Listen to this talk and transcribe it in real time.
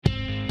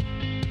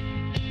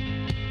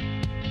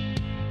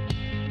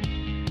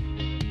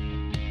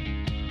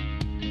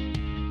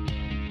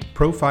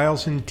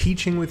Profiles in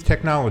Teaching with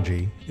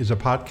Technology is a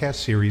podcast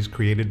series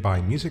created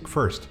by Music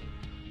First,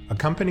 a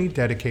company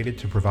dedicated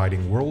to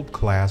providing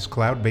world-class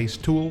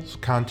cloud-based tools,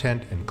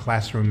 content, and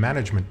classroom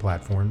management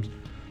platforms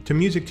to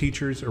music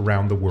teachers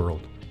around the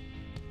world.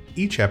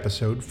 Each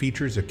episode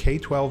features a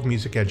K-12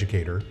 music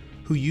educator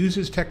who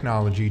uses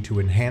technology to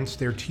enhance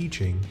their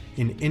teaching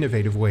in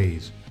innovative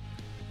ways.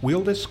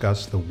 We'll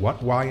discuss the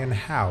what, why, and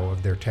how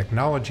of their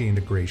technology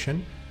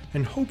integration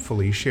and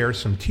hopefully share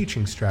some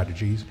teaching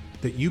strategies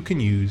that you can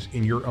use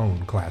in your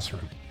own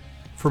classroom.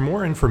 For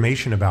more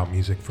information about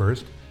Music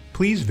First,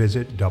 please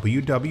visit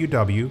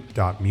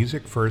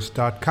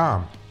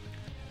www.musicfirst.com.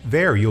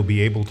 There you'll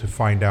be able to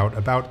find out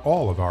about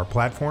all of our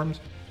platforms,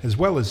 as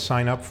well as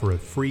sign up for a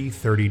free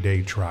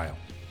 30-day trial.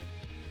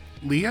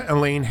 Leah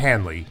Elaine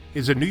Hanley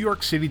is a New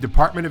York City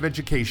Department of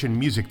Education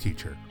music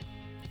teacher.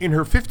 In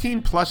her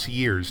 15-plus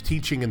years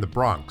teaching in the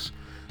Bronx,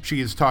 she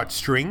has taught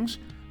strings,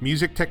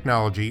 music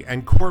technology,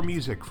 and core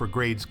music for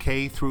grades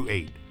K through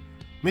 8.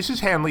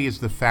 Mrs. Hanley is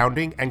the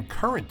founding and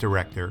current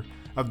director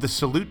of the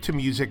Salute to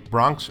Music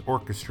Bronx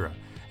Orchestra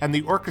and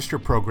the orchestra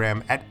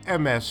program at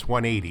MS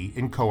 180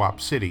 in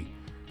Co-op City.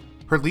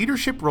 Her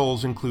leadership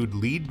roles include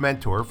lead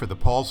mentor for the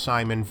Paul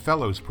Simon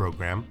Fellows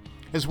Program,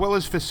 as well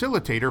as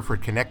facilitator for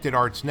Connected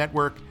Arts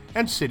Network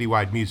and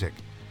Citywide Music.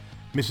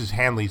 Mrs.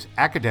 Hanley's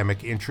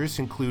academic interests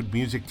include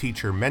music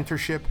teacher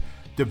mentorship,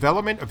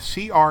 development of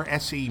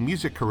CRSE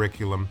music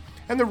curriculum,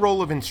 and the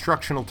role of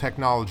instructional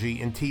technology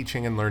in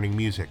teaching and learning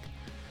music.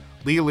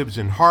 Leah lives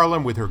in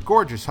Harlem with her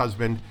gorgeous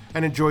husband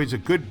and enjoys a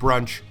good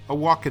brunch, a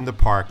walk in the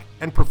park,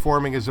 and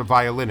performing as a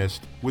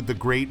violinist with the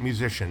great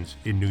musicians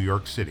in New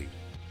York City.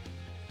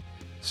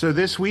 So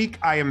this week,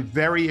 I am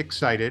very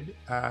excited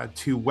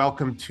to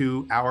welcome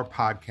to our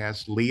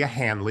podcast, Leah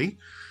Hanley.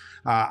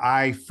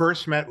 I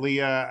first met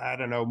Leah,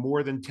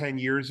 more than 10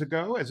 years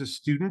ago as a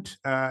student,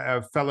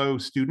 a fellow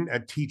student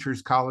at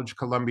Teachers College,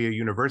 Columbia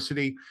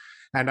University.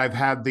 And I've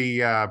had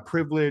the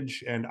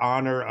privilege and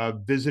honor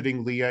of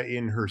visiting Leah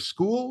in her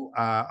school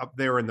up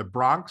there in the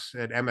Bronx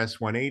at MS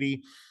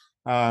 180,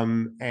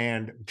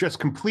 and just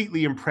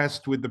completely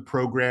impressed with the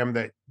program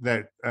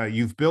that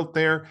you've built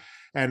there.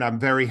 And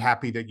I'm very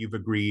happy that you've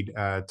agreed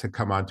to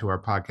come onto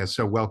our podcast.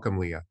 So welcome,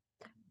 Leah.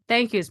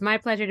 Thank you. It's my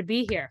pleasure to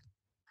be here.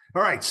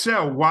 All right.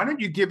 So why don't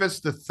you give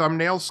us the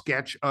thumbnail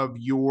sketch of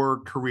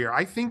your career?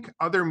 I think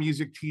other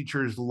music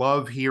teachers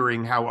love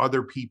hearing how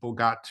other people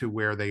got to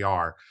where they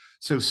are.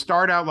 So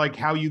start out like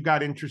how you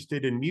got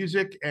interested in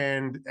music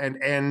and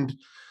end,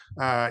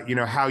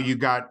 how you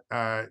got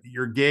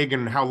your gig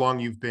and how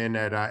long you've been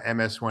at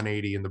MS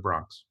 180 in the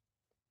Bronx.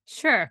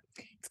 Sure.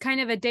 It's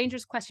kind of a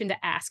dangerous question to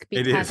ask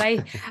because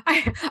I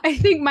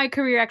think my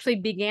career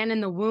actually began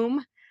in the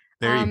womb.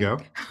 There you go.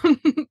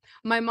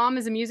 My mom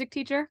is a music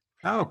teacher.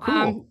 Oh,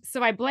 cool.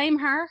 So I blame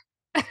her.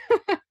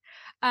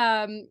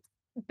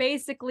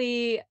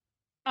 Basically,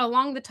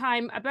 around the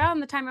time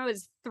I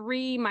was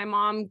 3, my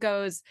mom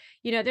goes,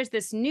 there's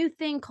this new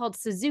thing called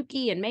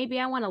Suzuki, and maybe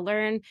I want to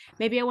learn,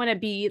 maybe I want to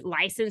be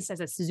licensed as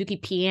a Suzuki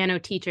piano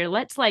teacher.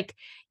 Let's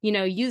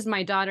use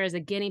my daughter as a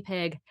guinea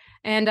pig.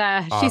 And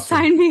Awesome. She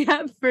signed me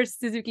up for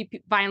Suzuki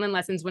violin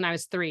lessons when I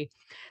was 3.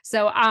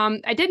 So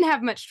I didn't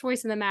have much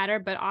choice in the matter,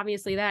 but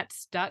obviously that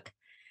stuck.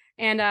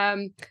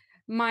 And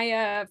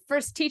my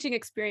first teaching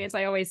experience,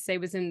 I always say,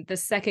 was in the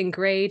 2nd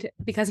grade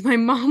because my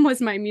mom was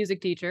my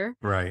music teacher.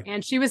 Right.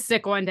 And she was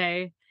sick one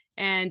day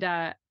and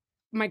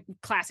my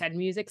class had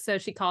music. So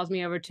she calls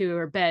me over to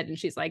her bed and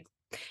she's like,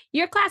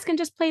 your class can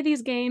just play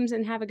these games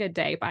and have a good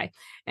day. Bye.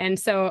 And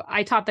so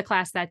I taught the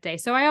class that day.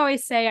 So I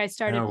always say I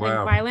started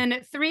playing violin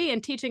at 3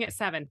 and teaching at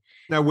 7.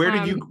 Now, where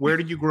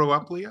did you grow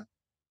up, Leah?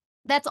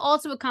 That's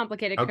also a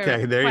complicated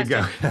Okay, there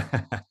question. You go.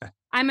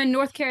 I'm a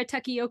North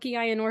Karataki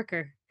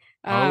Orker.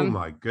 Oh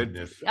my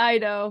goodness. I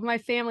know. My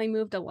family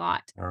moved a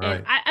lot. All right.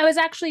 And I was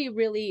actually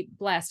really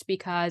blessed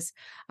because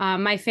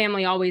my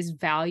family always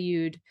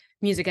valued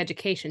music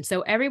education.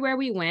 So everywhere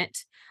we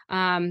went,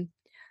 the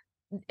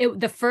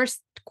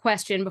first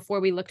question before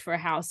we looked for a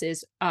house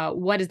is,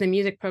 what is the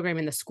music program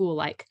in the school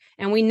like?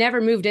 And we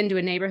never moved into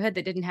a neighborhood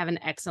that didn't have an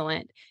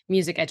excellent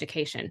music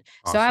education.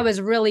 Awesome. So I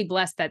was really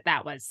blessed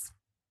that was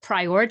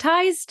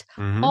prioritized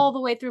all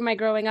the way through my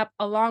growing up,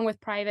 along with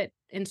private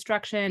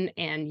instruction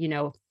and,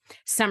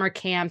 summer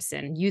camps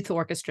and youth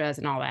orchestras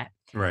and all that.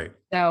 Right.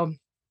 So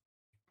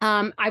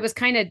I was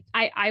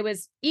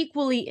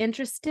equally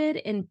interested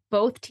in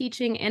both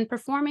teaching and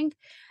performing.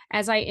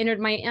 As I entered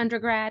my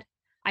undergrad,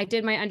 I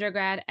did my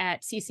undergrad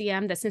at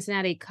CCM, the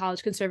Cincinnati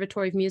College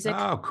Conservatory of Music.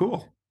 Oh,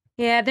 cool.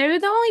 Yeah, they're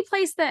the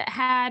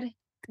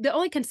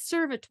only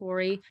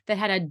conservatory that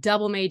had a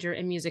double major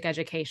in music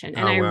education.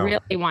 And I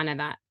really wanted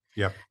that.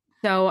 Yep.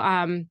 So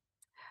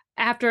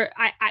after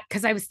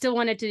because I was still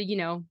wanted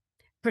to,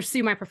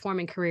 pursue my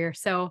performing career.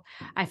 So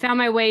I found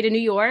my way to New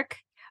York.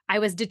 I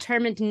was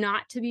determined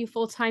not to be a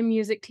full-time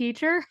music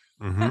teacher.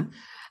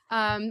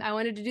 I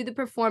wanted to do the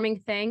performing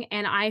thing.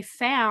 And I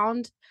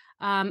found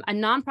a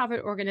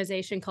nonprofit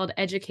organization called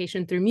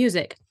Education Through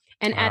Music.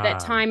 And at that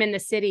time in the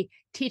city,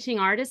 teaching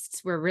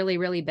artists were really,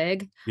 really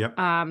big. Yep.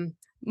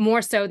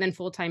 more so than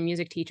full-time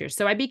music teachers.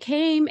 So I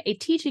became a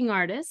teaching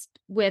artist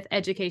with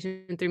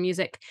Education Through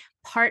Music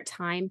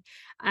part-time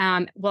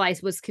while I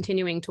was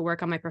continuing to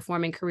work on my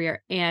performing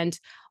career. And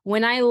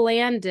when I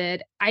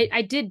landed,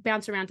 I did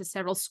bounce around to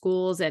several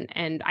schools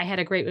and I had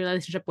a great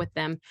relationship with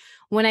them.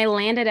 When I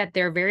landed at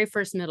their very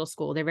first middle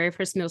school is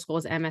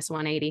MS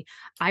 180,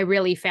 I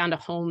really found a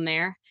home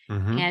there.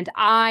 Mm-hmm. And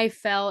I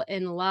fell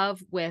in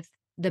love with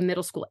the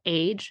middle school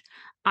age.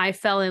 I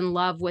fell in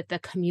love with the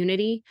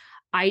community.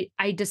 I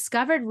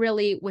discovered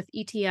really with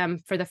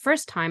ETM for the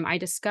first time, I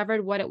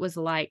discovered what it was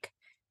like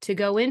to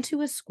go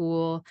into a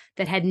school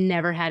that had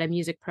never had a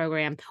music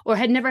program or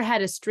had never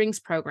had a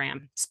strings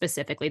program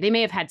specifically. They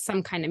may have had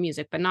some kind of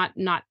music, but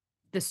not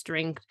the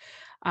string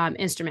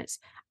instruments.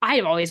 I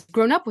have always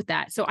grown up with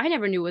that. So I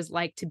never knew what it was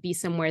like to be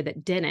somewhere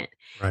that didn't.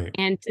 Right.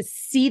 And to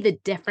see the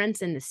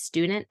difference in the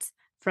students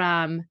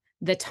from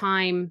the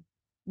time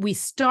we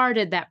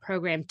started that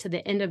program to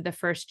the end of the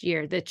first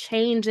year, the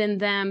change in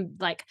them,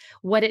 like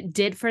what it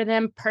did for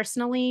them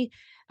personally,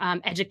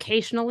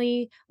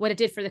 educationally, what it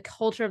did for the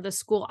culture of the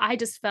school. I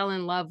just fell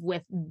in love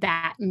with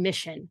that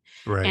mission.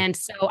 Right. And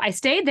so I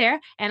stayed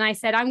there and I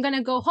said, I'm going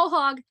to go whole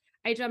hog.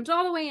 I jumped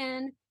all the way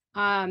in.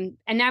 And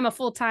now I'm a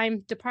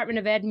full-time Department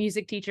of Ed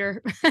music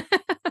teacher.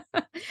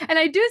 And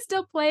I do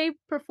still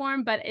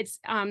perform, but it's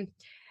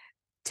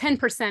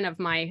 10% of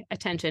my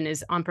attention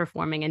is on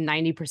performing and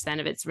 90%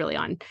 of it's really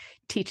on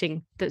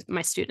teaching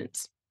my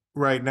students.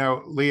 Right.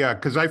 Now, Leah,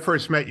 because I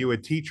first met you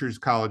at Teachers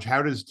College,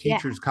 how does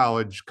Teachers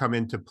College come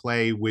into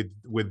play with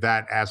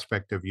that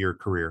aspect of your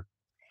career?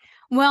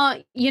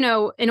 Well, in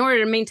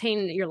order to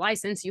maintain your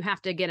license, you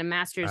have to get a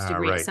master's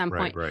degree at some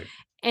point. Right.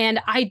 And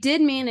I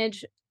did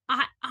manage.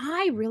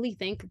 I really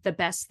think the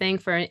best thing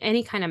for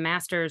any kind of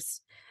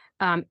master's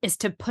is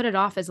to put it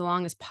off as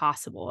long as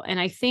possible. And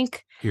I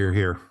think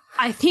here.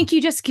 I think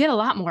you just get a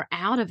lot more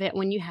out of it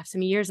when you have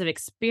some years of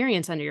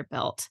experience under your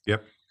belt.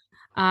 Yep.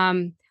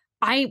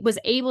 I was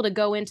able to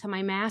go into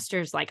my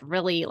master's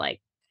really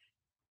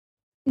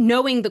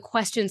knowing the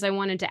questions I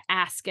wanted to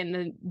ask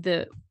and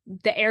the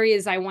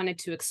areas I wanted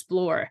to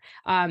explore,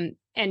 and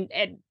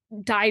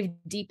dive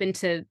deep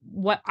into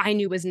what I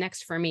knew was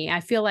next for me. I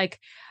feel like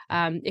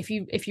if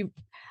you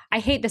I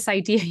hate this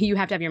idea you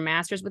have to have your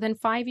master's within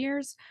 5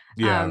 years.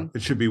 Yeah,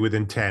 it should be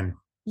within 10.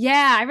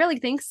 Yeah, I really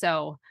think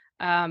so.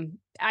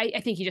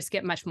 I think you just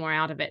get much more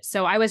out of it.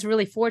 So I was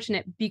really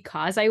fortunate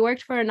because I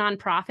worked for a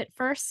nonprofit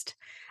first.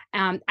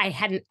 I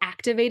hadn't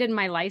activated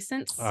my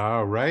license.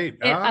 Oh, right.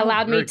 It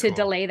allowed me to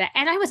delay that.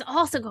 And I was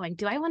also going,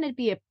 do I want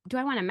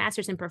a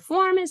master's in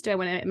performance? Do I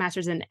want a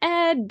master's in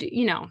ed?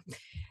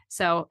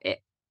 So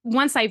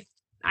once I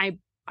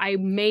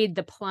made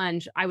the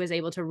plunge, I was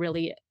able to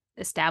really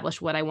establish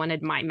what I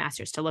wanted my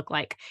master's to look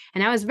like.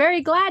 And I was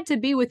very glad to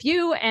be with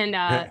you and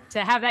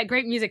to have that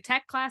great music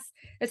tech class.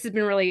 This has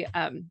been really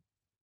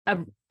a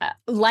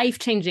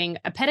life-changing,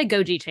 a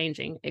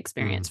pedagogy-changing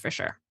experience for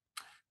sure.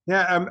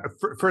 Yeah.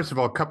 First of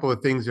all, a couple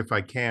of things, if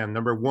I can.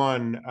 Number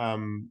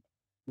one,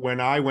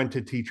 when I went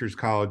to Teachers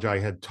College, I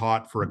had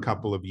taught for a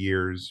couple of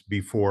years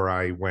before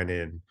I went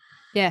in.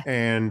 Yeah.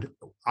 And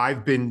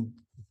I've been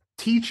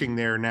teaching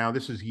there now.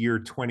 This is year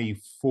 23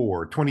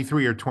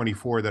 or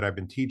 24 that I've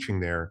been teaching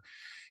there.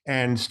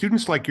 And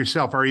students like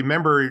yourself, I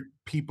remember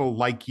people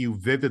like you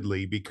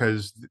vividly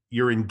because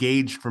you're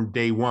engaged from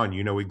day one.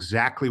 You know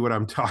exactly what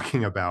I'm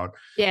talking about.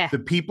 Yeah. The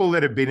people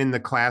that have been in the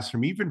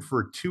classroom, even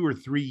for 2 or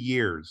 3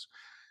 years,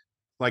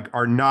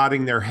 are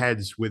nodding their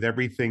heads with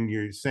everything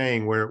you're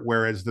saying,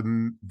 whereas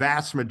the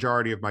vast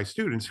majority of my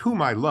students, whom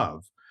I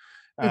love,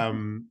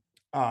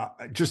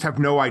 just have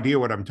no idea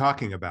what I'm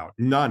talking about.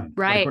 None.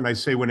 Right. When I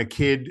say when a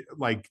kid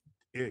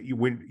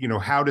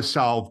how to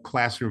solve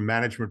classroom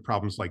management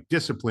problems like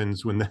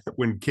disciplines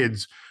when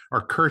kids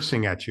are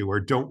cursing at you or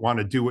don't want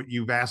to do what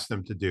you've asked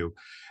them to do,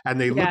 and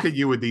they look at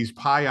you with these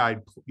pie-eyed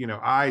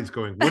eyes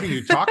going, what are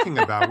you talking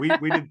about? we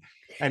did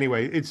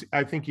anyway.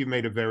 I think you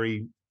made a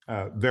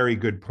very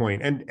good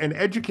point. And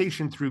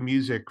Education Through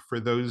Music, for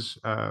those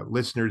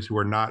listeners who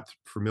are not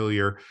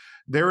familiar,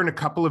 they're in a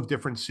couple of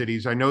different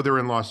cities. I know they're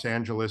in Los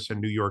Angeles and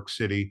New York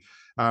City.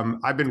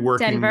 I've been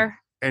working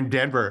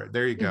Denver.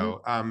 There you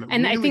go. And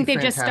really I think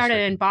they've just started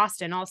in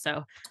Boston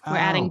also. We're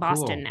adding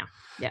Boston now.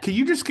 Yeah. Can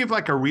you just give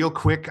a real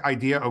quick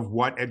idea of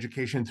what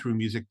Education Through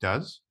Music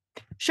does?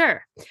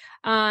 Sure.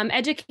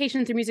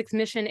 Education Through Music's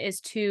mission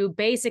is to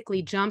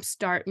basically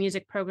jumpstart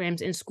music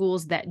programs in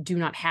schools that do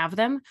not have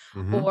them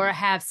or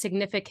have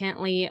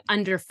significantly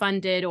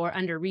underfunded or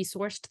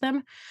under-resourced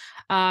them.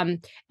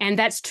 And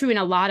that's true in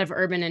a lot of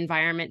urban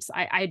environments.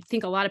 I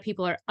think a lot of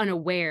people are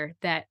unaware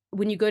that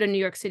when you go to New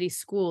York City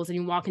schools and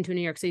you walk into a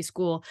New York City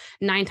school,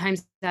 9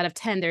 times out of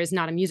 10, there is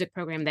not a music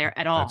program there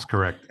at all. That's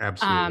correct.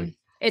 Absolutely.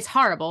 It's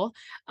horrible.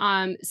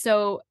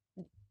 So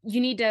you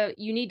need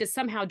to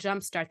somehow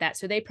jumpstart that.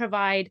 So they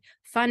provide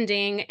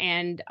funding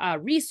and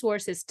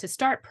resources to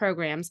start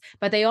programs,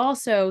 but they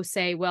also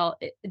say, well,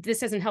 this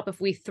doesn't help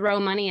if we throw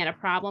money at a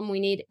problem.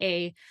 We need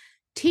a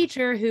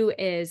teacher who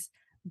is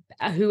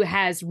who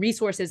has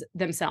resources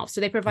themselves.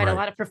 So they provide a Right.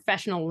 lot of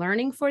professional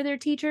learning for their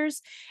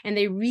teachers, and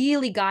they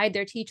really guide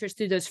their teachers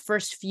through those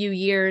first few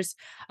years,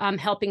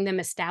 helping them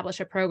establish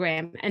a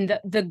program. And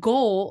the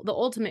goal, the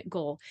ultimate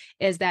goal,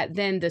 is that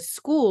then the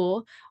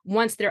school,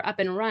 once they're up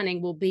and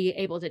running, will be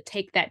able to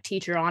take that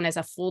teacher on as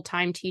a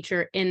full-time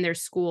teacher in their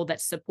school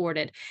that's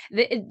supported.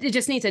 It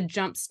just needs a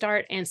jump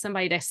start and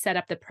somebody to set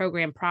up the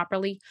program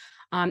properly.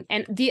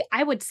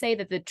 I would say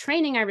that the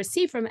training I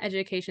received from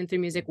Education Through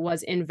Music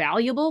was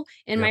invaluable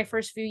in my Yep.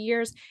 first few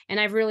years. And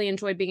I've really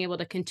enjoyed being able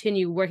to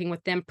continue working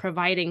with them,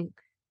 providing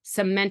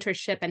some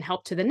mentorship and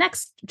help to the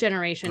next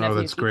generation Oh, of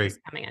new that's great. teachers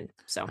coming in.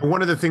 So, And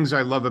one of the things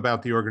I love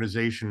about the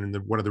organization, and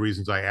one of the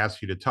reasons I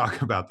asked you to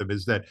talk about them,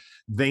 is that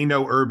they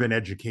know urban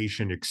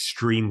education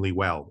extremely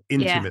well, yeah.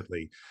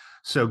 intimately.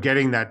 So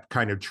getting that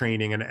kind of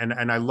training,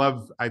 and I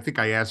love. I think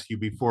I asked you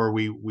before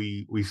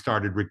we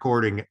started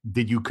recording.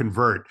 Did you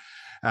convert?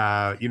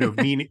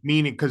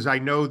 Meaning because I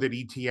know that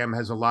ETM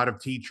has a lot of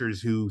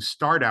teachers who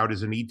start out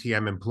as an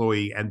ETM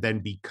employee and then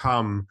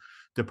become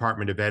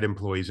Department of Ed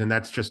employees, and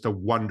that's just a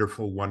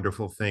wonderful,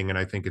 wonderful thing. And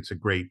I think it's a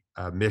great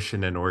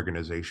mission and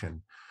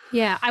organization.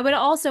 Yeah, I would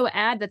also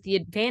add that the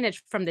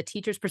advantage from the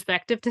teacher's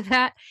perspective to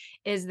that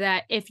is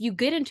that if you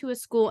get into a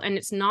school and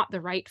it's not the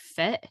right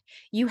fit,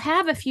 you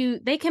have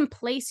they can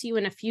place you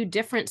in a few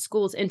different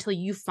schools until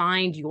you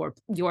find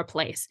your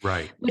place.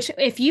 Right. Which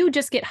if you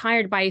just get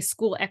hired by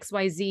school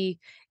XYZ,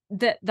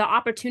 the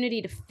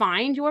opportunity to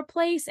find your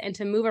place and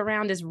to move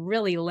around is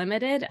really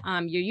limited.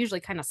 You're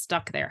usually kind of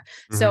stuck there.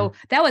 Mm-hmm. So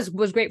that was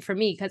great for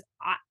me because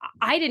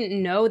I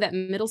didn't know that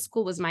middle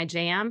school was my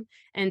jam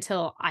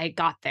until I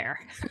got there.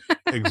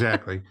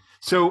 Exactly.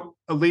 So,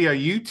 Aaliyah,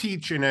 you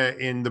teach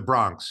in the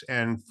Bronx,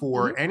 and Mhm.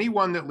 for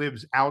anyone that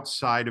lives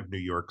outside of New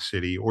York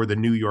City or the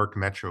New York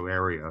metro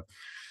area,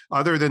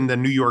 other than the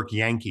New York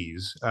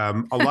Yankees, a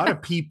lot of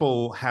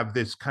people have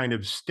this kind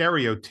of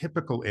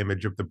stereotypical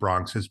image of the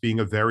Bronx as being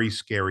a very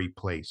scary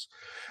place.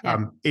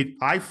 Yeah.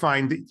 I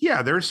find that,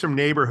 yeah, there are some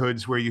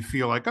neighborhoods where you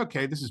feel like,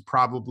 okay, this is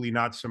probably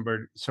not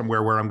somewhere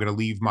where I'm going to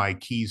leave my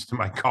keys to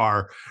my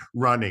car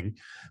running.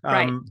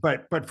 Right.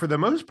 But for the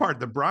most part,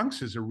 the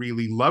Bronx is a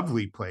really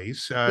lovely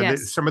place.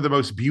 Yes. Some of the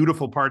most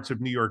beautiful parts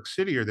of New York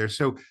City are there.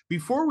 So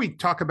before we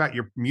talk about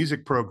your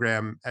music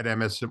program at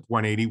MS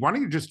 180, why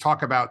don't you just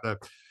talk about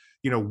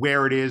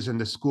where it is and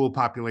the school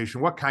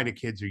population? What kind of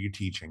kids are you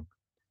teaching?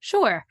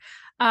 Sure.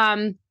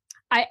 Um,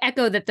 I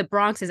echo that the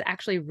Bronx is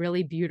actually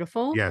really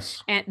beautiful.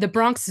 Yes. And the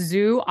Bronx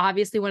Zoo,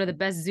 obviously one of the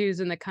best zoos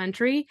in the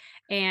country,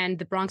 and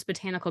the Bronx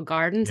Botanical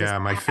Gardens is Yeah,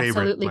 my favorite.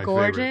 absolutely My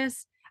favorite.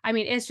 gorgeous. I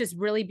mean, it's just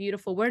really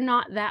beautiful. We're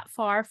not that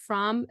far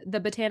from the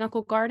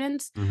Botanical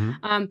Gardens. Mm-hmm.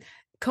 Um,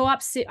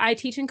 I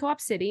teach in Co-op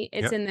City.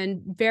 It's Yep. in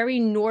the very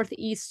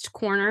northeast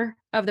corner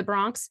of the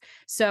Bronx.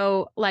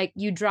 So like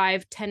you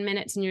drive 10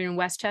 minutes and you're in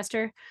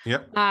Westchester.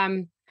 Yep.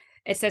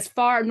 It's as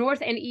far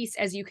north and east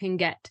as you can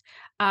get.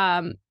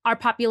 Our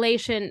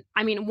population,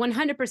 I mean,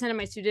 100% of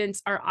my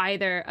students are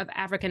either of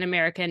African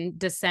American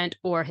descent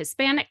or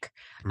Hispanic.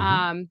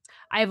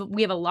 Mm-hmm.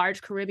 We have a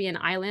large Caribbean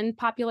island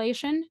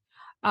population.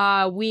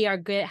 Have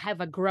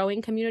a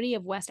growing community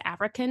of West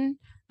African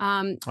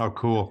Oh,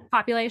 cool.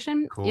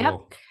 population. Yep.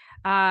 Cool.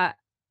 Uh,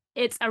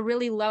 it's a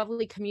really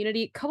lovely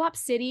community. Co-op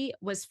City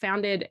was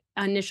founded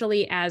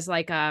initially as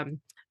like a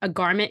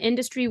garment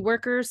industry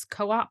workers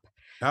co-op.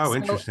 Oh, So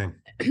interesting.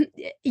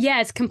 yeah,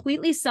 it's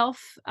completely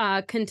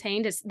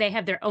self-contained. They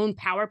have their own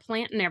power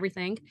plant and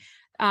everything.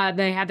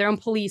 They have their own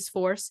police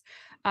force.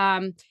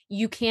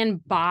 You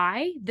can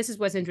buy, this is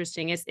what's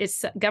interesting,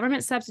 it's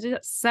government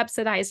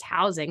subsidized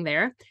housing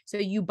there. So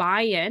you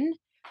buy in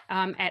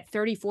at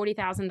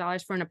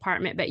 $30,000-$40,000 for an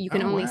apartment, but you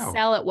can Oh, only wow.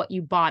 sell at what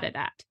you bought it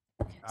at.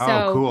 Oh,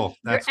 So cool.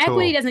 your That's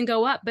equity cool. doesn't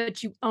go up,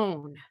 but you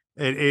own.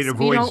 It So you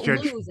avoids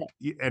don't lose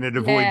it.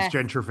 avoids Yeah.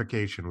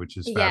 gentrification, which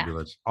is Yeah.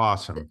 fabulous.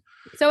 Awesome.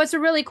 So it's a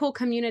really cool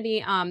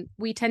community.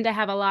 We tend to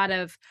have a lot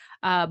of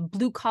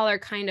blue collar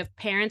kind of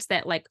parents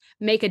that like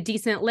make a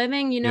decent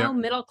living, Yep.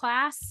 middle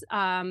class.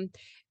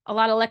 A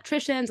lot of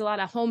electricians, a lot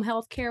of home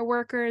health care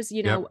workers,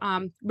 Yep.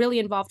 really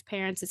involved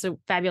parents. It's a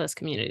fabulous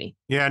community.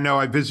 Yeah, no,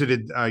 I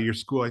visited your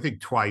school, I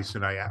think twice,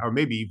 or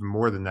maybe even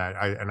more than that.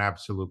 And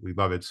absolutely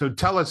love it. So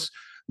tell us,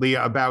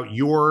 Leah, about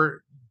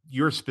your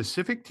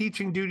specific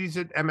teaching duties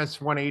at MS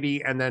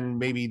 180, and then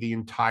maybe the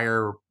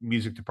entire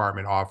music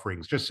department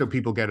offerings, just so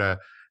people get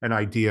an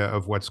idea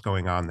of what's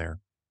going on there.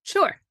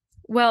 Sure.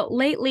 Well,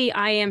 lately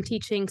I am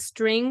teaching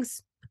string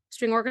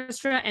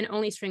orchestra, and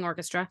only string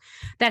orchestra.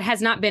 That has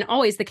not been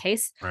always the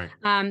case. Right.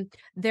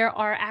 There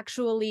are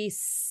actually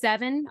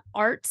 7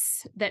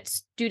 arts that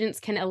students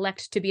can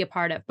elect to be a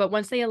part of. But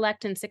once they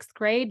elect in 6th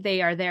grade,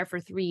 they are there for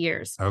 3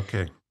 years.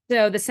 Okay.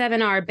 So the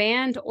 7 are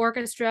band,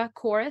 orchestra,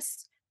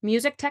 chorus,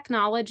 music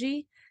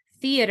technology,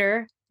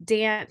 theater,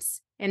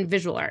 dance, and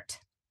visual art.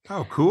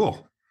 Oh,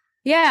 cool.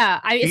 Yeah.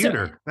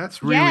 Theater.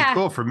 That's really yeah.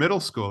 cool for middle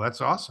school.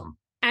 That's awesome.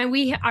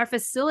 And our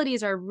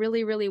facilities are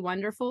really, really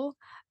wonderful.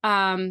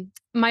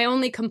 My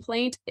only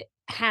complaint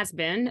has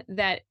been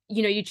that,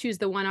 you choose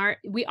the one art.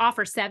 We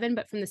offer 7,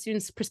 but from the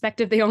student's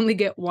perspective, they only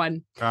get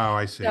 1. Oh,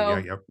 I see. So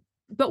Yeah, yep.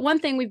 but one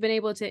thing we've been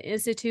able to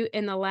institute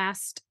in the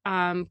last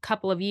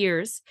couple of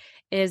years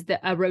is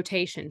a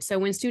rotation. So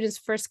when students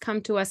first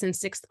come to us in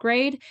 6th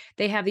grade,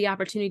 they have the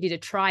opportunity to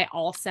try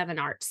all 7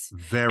 arts.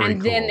 Very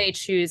and cool. then they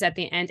choose at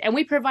the end. And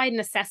we provide an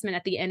assessment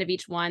at the end of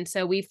each one.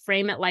 So we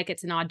frame it like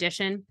it's an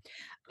audition.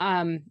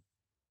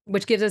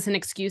 Which gives us an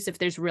excuse if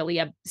there's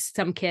really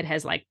some kid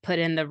has like put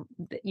in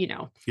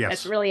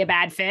that's really a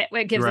bad fit.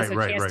 It gives us a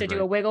chance to do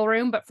a wiggle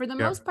room. But for the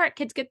most part,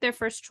 kids get their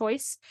first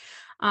choice,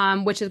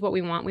 which is what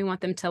we want. We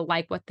want them to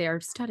like what they're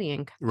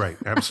studying. Right.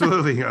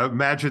 Absolutely.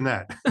 Imagine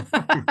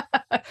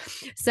that.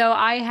 So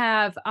I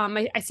have,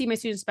 I see my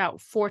students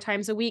about 4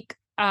 times a week,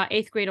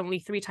 8th grade, only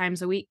 3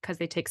 times a week because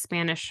they take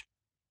Spanish.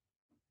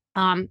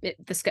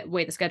 The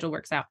way the schedule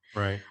works out.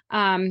 Right.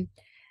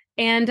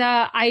 And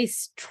I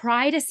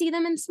try to see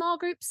them in small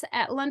groups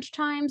at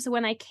lunchtimes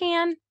when I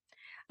can.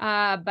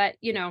 But,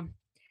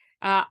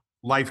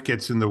 life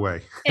gets in the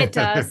way. It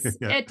does.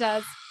 Yeah. It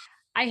does.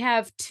 I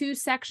have 2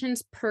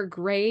 sections per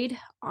grade.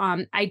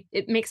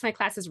 It makes my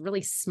classes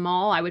really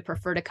small. I would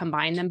prefer to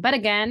combine them. But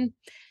again,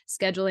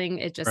 scheduling,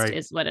 it just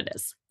is what it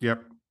is.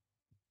 Yep.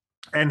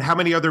 And how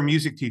many other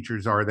music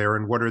teachers are there,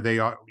 and what are they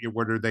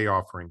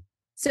offering?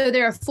 So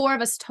there are 4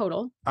 of us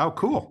total. Oh,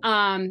 cool.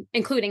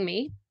 Including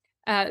me.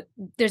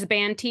 There's a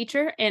band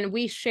teacher, and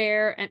we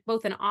share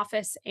both an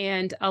office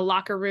and a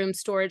locker room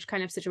storage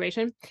kind of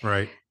situation.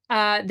 Right.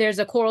 There's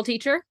a choral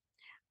teacher,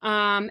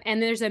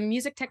 and there's a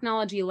music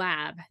technology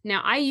lab.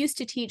 Now, I used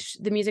to teach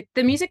the music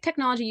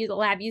technology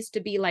lab used to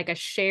be like a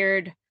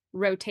shared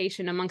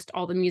rotation amongst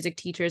all the music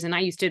teachers, and I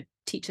used to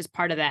teach as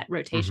part of that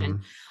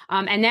rotation.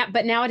 Mm-hmm.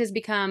 But now it has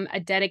become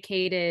a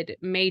dedicated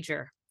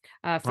major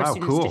for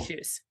students to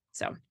choose.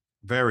 So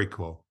very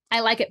cool. I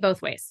like it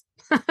both ways.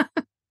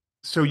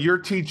 So you're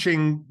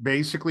teaching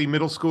basically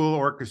middle school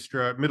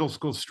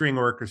string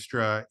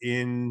orchestra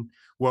in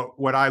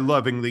what I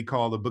lovingly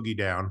call the boogie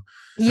down.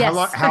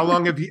 Yes. How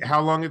long have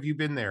you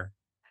been there?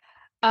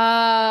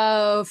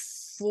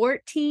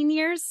 14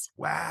 years.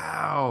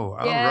 Wow.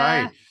 Yeah. All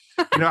right.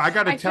 I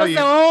got to tell you.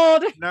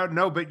 So old.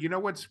 No, but you know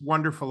what's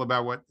wonderful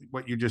about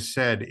what you just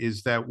said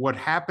is that what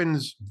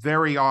happens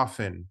very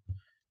often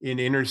in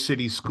inner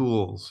city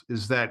schools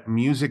is that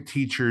music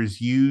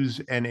teachers use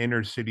an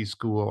inner city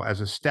school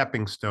as a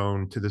stepping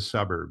stone to the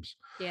suburbs.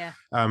 Yeah.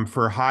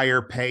 For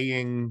higher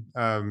paying,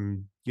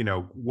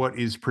 what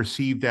is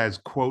perceived as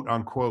quote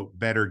unquote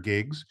better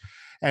gigs.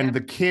 And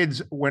the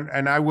kids,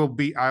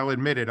 I'll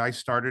admit it, I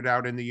started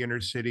out in the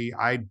inner city.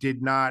 I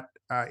did not,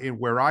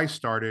 where I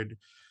started,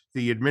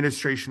 the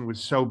administration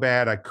was so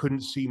bad, I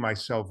couldn't see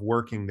myself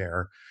working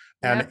there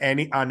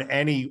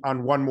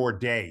on one more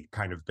day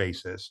kind of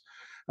basis.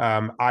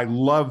 I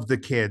loved the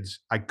kids.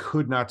 I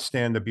could not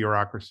stand the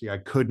bureaucracy. I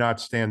could not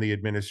stand the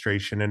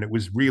administration. And it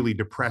was really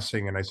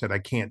depressing. And I said, I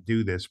can't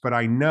do this. But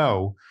I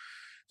know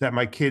that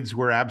my kids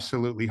were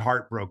absolutely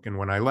heartbroken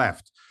when I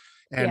left.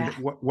 And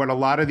what a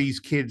lot of these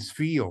kids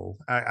feel,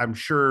 I'm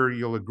sure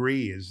you'll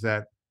agree, is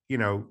that,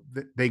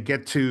 they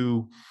get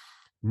to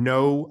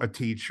know a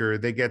teacher,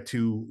 they get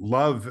to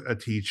love a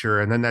teacher,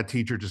 and then that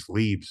teacher just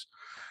leaves.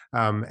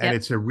 And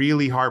it's a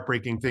really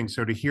heartbreaking thing.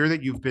 So to hear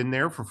that you've been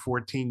there for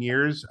 14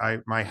 years,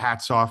 my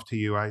hat's off to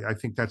you. I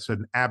think that's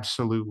an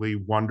absolutely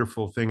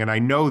wonderful thing. And I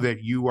know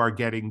that you are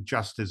getting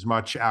just as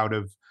much out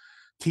of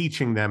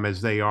teaching them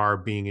as they are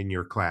being in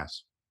your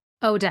class.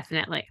 Oh,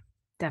 definitely.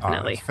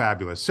 Definitely. That's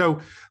fabulous. So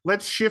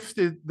let's shift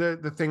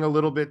the thing a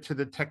little bit to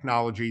the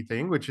technology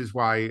thing, which is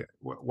why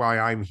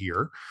I'm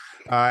here.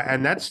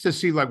 And that's to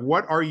see,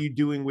 what are you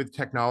doing with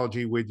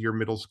technology with your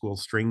middle school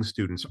string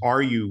students?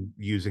 Are you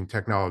using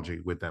technology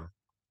with them?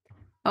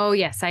 Oh,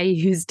 yes. I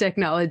use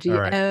technology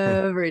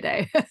every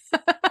day.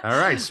 All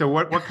right. So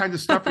what kinds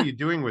of stuff are you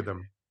doing with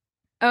them?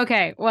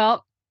 Okay.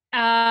 Well,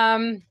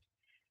 I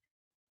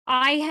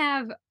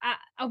have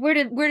where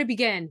to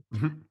begin.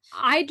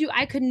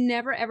 I could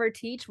never ever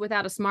teach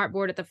without a smart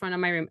board at the front of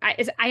my room.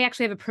 I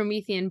actually have a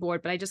Promethean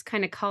board, but I just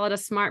kind of call it a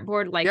smart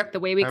board, the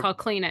way we call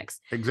Kleenex.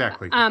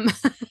 Exactly.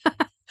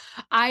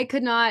 I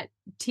could not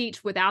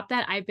teach without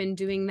that. I've been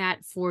doing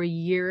that for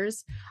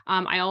years.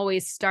 I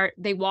always start.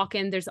 They walk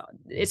in.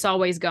 It's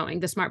always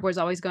going. The smart board's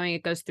always going.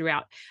 It goes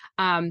throughout.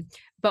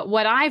 But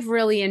what I've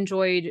really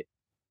enjoyed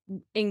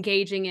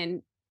engaging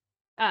in,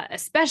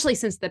 especially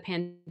since the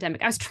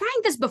pandemic. I was trying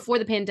this before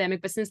the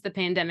pandemic, but since the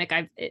pandemic,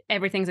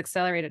 everything's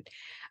accelerated,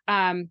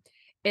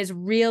 is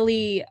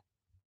really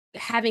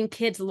having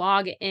kids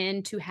log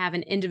in to have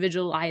an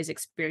individualized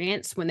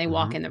experience when they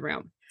walk in the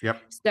room. Yep.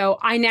 So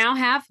I now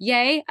have,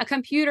 a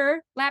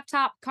computer,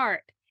 laptop,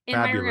 cart in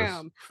my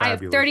room. Fabulous. I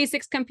have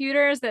 36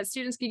 computers that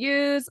students can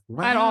use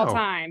at all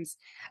times.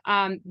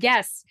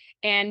 Yes.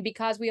 And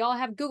because we all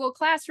have Google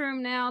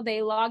Classroom now,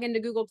 they log into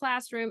Google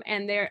Classroom,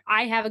 and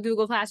I have a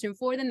Google Classroom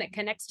for them that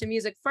connects to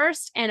music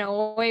first, and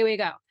away we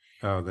go.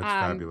 Oh, that's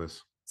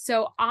fabulous.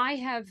 So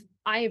I've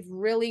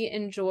really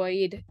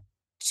enjoyed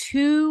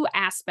 2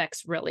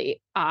 aspects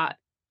really that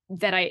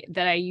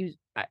I use.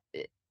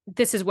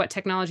 This is what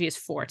technology is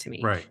for to me.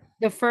 Right.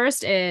 The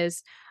first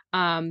is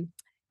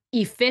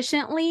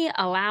efficiently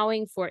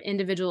allowing for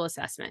individual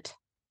assessment,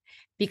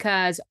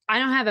 because I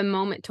don't have a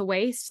moment to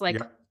waste.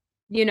 Like,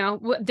 Yeah.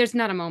 there's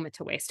not a moment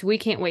to waste. We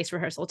can't waste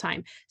rehearsal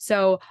time.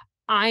 So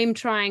I'm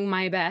trying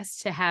my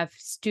best to have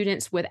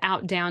students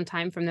without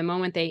downtime from the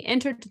moment they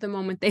enter to the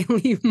moment they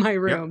leave my Yep.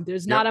 room.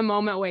 There's not Yep. a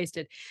moment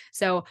wasted.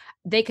 So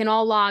they can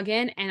all log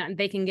in and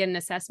they can get an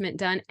assessment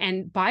done.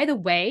 And by the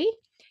way,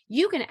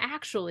 you can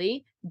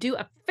actually do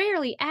a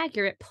fairly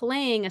accurate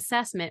playing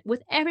assessment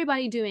with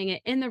everybody doing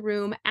it in the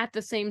room at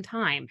the same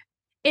time.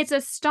 It's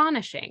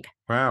astonishing.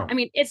 I Wow.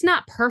 mean, it's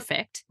not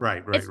perfect.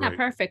 Right. Right. It's not Right.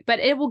 perfect, but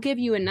it will give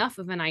you enough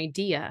of an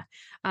idea.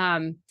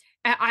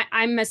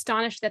 I'm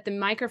astonished that the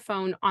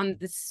microphone on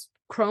this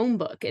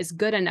Chromebook is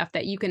good enough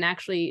that you can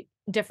actually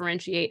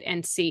differentiate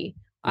and see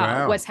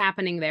what's Wow.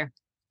 happening there.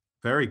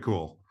 Very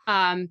cool.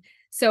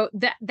 So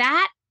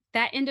that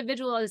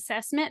individual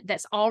assessment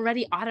that's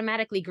already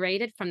automatically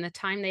graded from the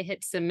time they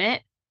hit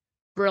submit,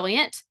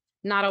 brilliant,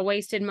 not a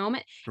wasted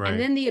moment. And Right.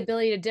 then the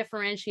ability to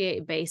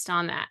differentiate based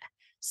on that.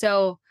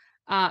 So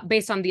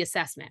based on the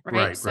assessment, right?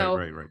 Right. Right. So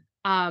Right. Right.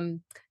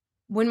 um,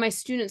 when my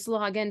students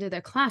log into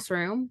their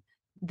classroom,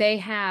 they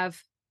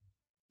have,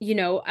 you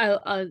know,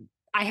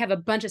 I have a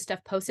bunch of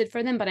stuff posted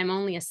for them, but I'm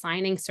only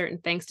assigning certain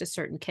things to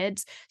certain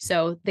kids.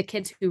 So the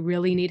kids who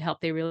really need help,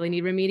 they really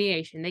need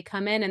remediation. They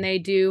come in and they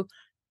do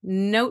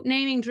note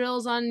naming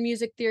drills on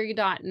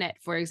musictheory.net,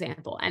 for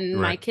example. And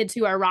my Right. kids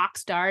who are rock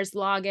stars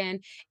log in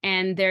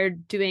and they're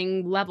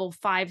doing level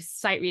 5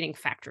 sight reading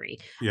factory.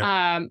 Yep.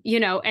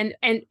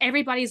 And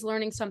everybody's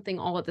learning something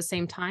all at the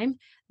same time.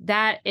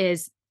 That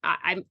is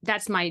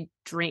that's my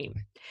dream.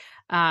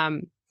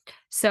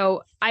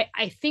 So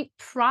I think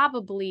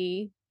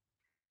probably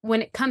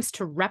when it comes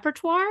to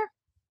repertoire,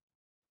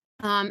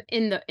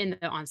 in the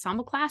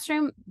ensemble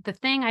classroom, the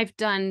thing I've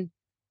done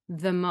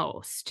the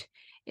most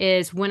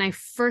is when I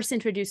first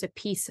introduce a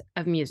piece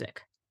of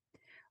music.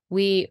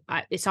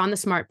 It's on the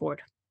smartboard.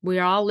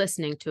 We're all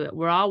listening to it.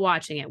 We're all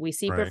watching it. We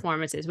see Right.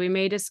 performances. We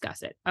may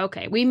discuss it.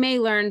 Okay, we may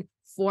learn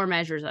 4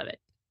 measures of it.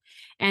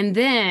 And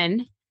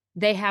then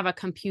they have a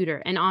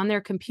computer, and on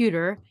their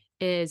computer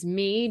is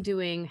me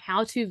doing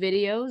how-to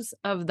videos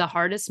of the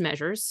hardest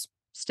measures,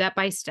 step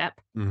by step.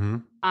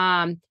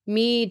 Mm-hmm.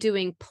 Me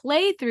doing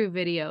playthrough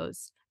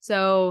videos.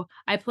 So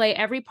I play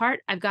every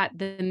part. I've got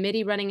the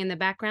MIDI running in the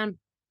background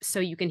so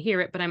you can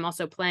hear it, but I'm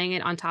also playing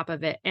it on top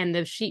of it. And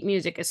the sheet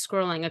music is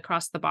scrolling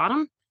across the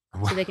bottom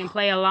so they can Wow.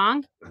 play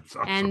along. That's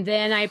awesome. And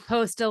then I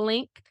post a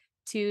link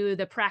to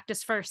the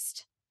practice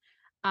first.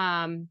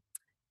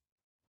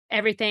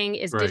 Everything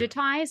is Right.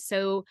 digitized.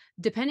 So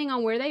depending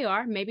on where they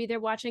are, maybe they're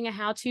watching a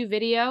how-to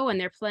video and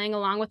they're playing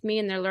along with me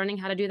and they're learning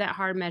how to do that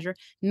hard measure.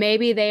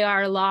 Maybe they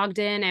are logged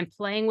in and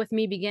playing with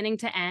me beginning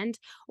to end,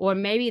 or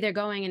maybe they're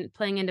going and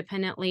playing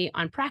independently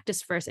on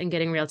practice first and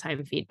getting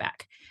real-time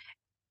feedback.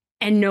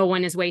 And no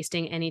one is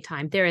wasting any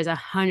time. There is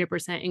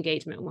 100%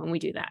 engagement when we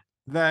do that.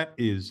 That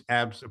is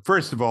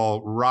first of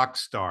all, rock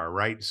star,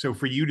 right? So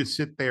for you to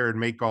sit there and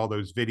make all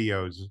those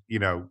videos,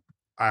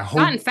 I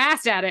Gotten hope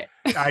fast at it.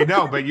 I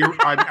know, but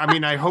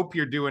I hope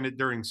you're doing it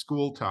during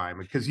school time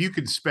because you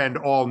could spend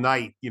all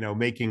night,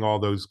 making all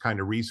those kind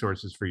of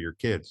resources for your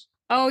kids.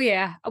 Oh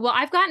yeah. Well,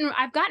 I've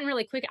gotten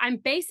really quick. I'm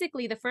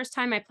basically the first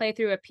time I play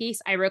through a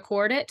piece, I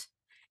record it,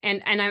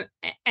 and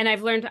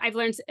I've learned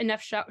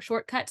enough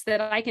shortcuts that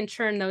I can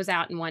churn those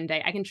out in one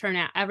day. I can churn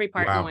out every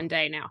part in Wow. one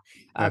day now.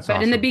 That's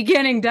But in the awesome.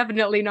 beginning,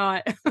 definitely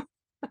not.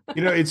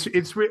 It's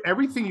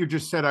everything you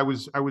just said. I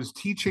was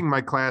teaching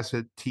my class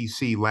at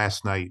TC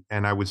last night,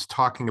 and I was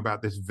talking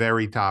about this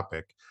very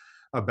topic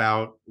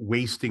about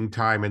wasting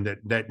time, and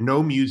that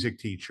no music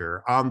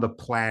teacher on the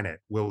planet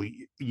will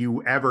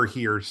you ever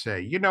hear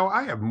say,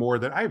 I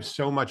have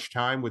so much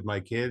time with my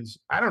kids,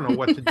 I don't know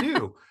what to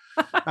do.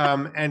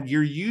 And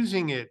you're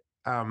using it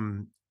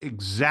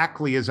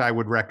exactly as I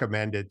would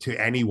recommend it to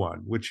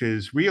anyone, which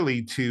is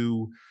really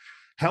to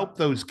help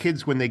those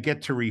kids when they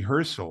get to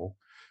rehearsal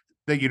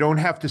that you don't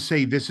have to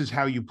say, this is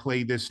how you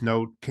play this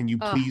note. Can you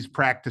Oh, please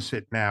practice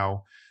it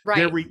now?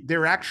 right.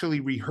 They're actually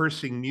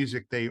rehearsing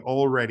music they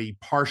already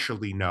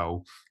partially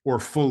know or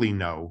fully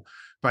know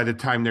by the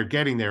time they're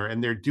getting there.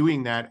 And they're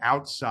doing that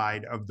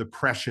outside of the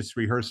precious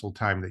rehearsal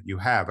time that you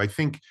have. I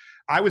think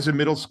I was a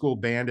middle school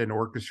band and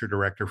orchestra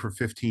director for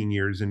 15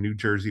 years in New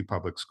Jersey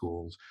public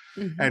schools.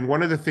 Mhm. And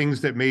one of the things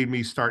that made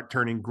me start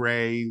turning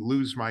gray,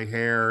 lose my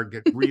hair,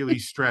 get really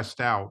stressed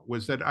out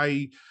was that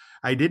I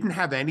didn't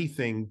have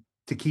anything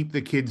to keep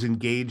the kids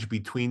engaged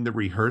between the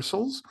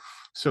rehearsals.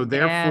 So Yeah.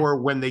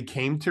 therefore, when they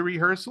came to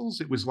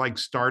rehearsals, it was like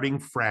starting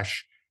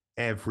fresh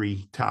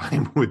every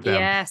time with them.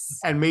 Yes.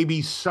 And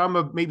maybe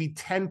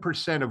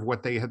 10% of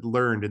what they had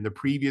learned in the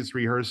previous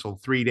rehearsal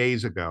 3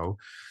 days ago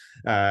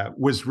was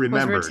Was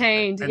remembered.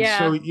 retained. And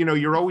so, Yeah.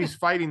 you're always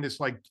fighting this,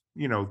 like,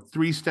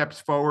 3 steps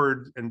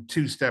forward and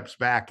 2 steps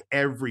back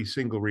every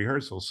single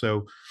rehearsal.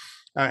 So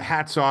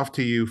hats off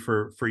to you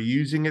for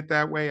using it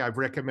that way. I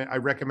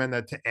recommend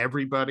that to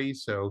everybody.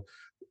 So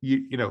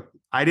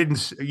I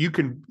didn't. You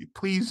can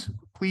please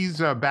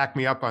back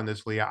me up on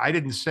this, Leah. I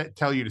didn't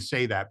tell you to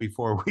say that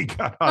before we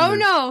got on Oh this.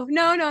 no,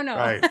 no, no, no.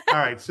 Right. All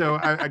right. So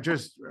I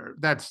just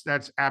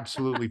that's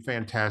absolutely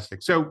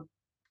fantastic. So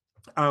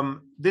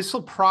This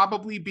will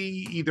probably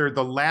be either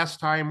the last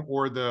time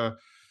or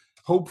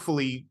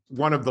hopefully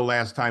one of the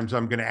last times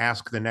I'm going to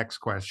ask the next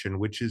question,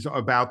 which is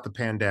about the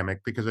pandemic,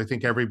 because I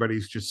think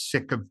everybody's just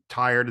sick of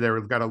tired.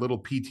 They've got a little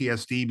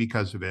PTSD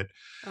because of it.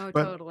 Oh,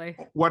 But totally.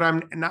 what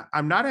I'm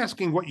not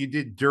asking what you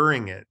did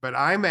during it, but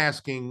I'm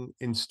asking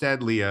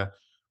instead, Leah,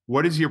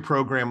 what is your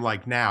program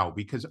like now?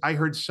 Because I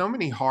heard so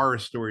many horror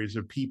stories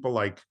of people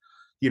like,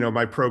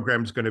 my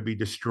program's going to be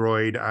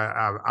destroyed.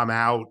 I'm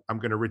out. I'm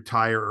going to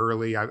retire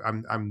early.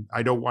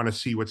 I don't want to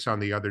see what's on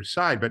the other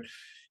side. But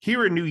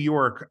here in New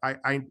York,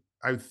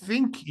 I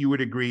think you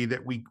would agree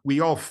that we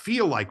all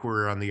feel like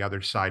we're on the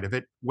other side of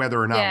it. Whether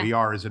or not Yeah. we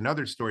are is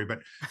another story. But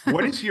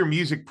what is your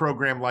music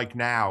program like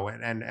now,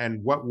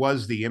 and what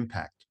was the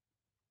impact?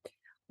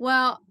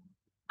 Well,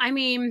 I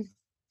mean,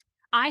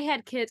 I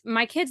had kids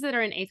my kids that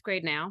are in 8th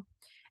grade now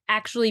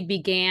actually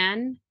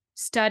began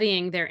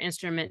studying their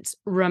instruments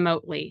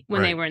remotely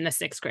when they Right, were in the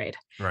 6th grade.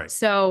 right.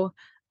 So,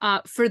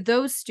 for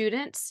those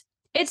students,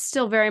 it's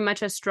still very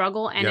much a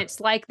struggle, and Yep, it's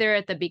like they're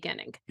at the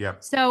beginning.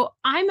 yep. So,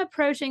 I'm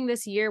approaching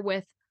this year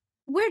with,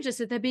 "We're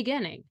just at the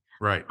beginning."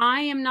 Right,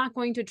 I am not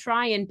going to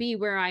try and be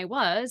where I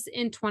was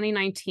in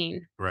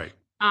 2019. right.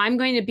 I'm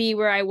going to be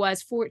where I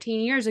was 14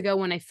 years ago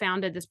when I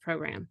founded this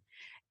program.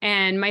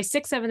 And my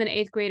 6th, 7th, and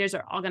 8th graders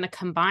are all going to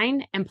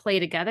combine and play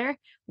together.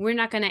 We're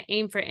not going to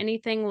aim for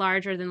anything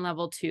larger than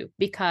level 2,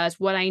 because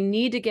what I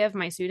need to give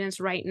my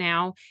students right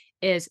now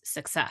is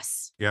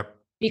success, Yep,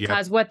 yep,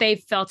 because what they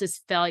felt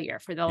is failure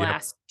for the yep.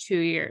 last 2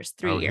 years,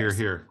 3 Oh, here, years.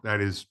 here. That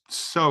is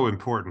so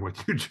important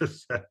what you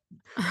just said.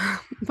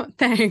 But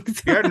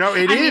thanks. Yeah, no,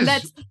 it I mean,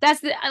 is.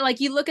 that's the like,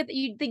 you look at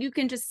you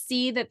can just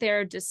see that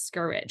they're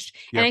discouraged.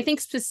 And I Yep,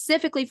 think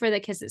specifically for the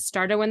kids that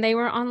started when they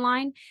were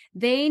online,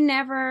 they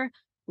never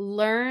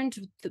learned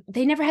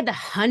they never had the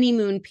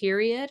honeymoon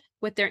period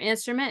with their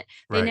instrument.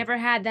 They right, never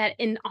had that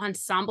in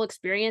ensemble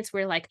experience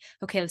where, like,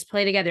 okay, let's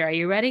play together. Are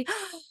you ready?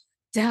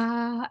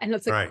 Da, and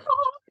it's like, right,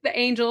 oh, the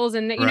angels,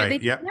 and right.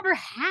 they Yep, never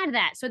had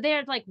that. So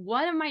they're like,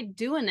 what am I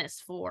doing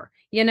this for?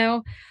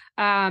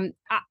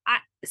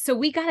 So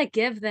we got to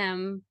give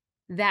them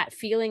that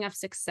feeling of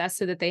success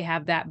so that they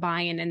have that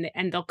buy-in,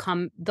 and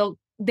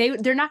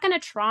they're not going to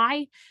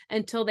try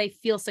until they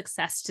feel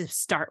success to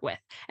start with.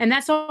 And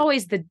that's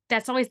always the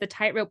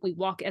tightrope we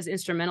walk as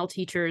instrumental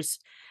teachers,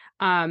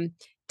 um,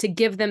 to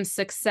give them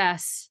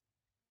success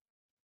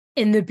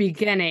in the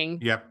beginning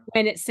yep,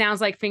 when it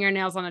sounds like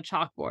fingernails on a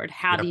chalkboard.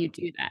 How do yep. you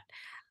do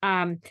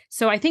that?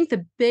 So I think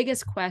the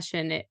biggest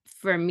question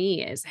for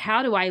me is,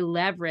 how do I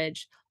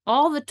leverage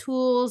all the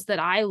tools that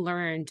I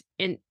learned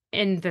in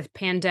the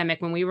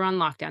pandemic when we were on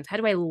lockdowns? How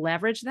do I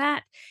leverage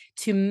that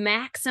to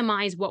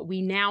maximize what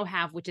we now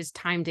have, which is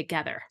time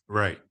together?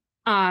 Right.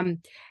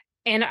 Um,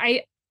 and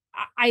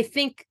I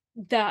think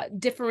the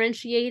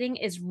differentiating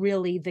is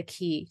really the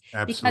key,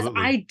 because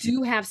Absolutely. I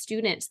do have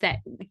students that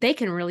they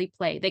can really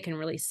play, they can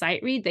really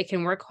sight read, they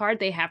can work hard,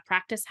 they have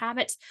practice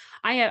habits.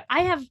 I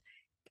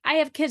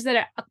have kids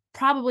that are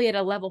probably at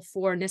a level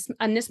 4, a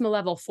NISMA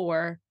level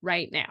 4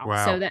 right now.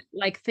 So Wow. that,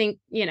 like, think,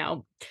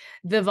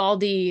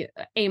 Vivaldi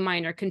A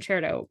minor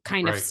concerto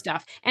kind of Right.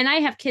 stuff. And I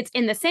have kids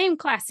in the same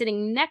class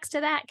sitting next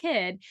to that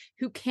kid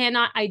who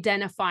cannot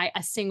identify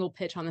a single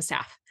pitch on the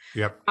staff.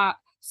 Yep.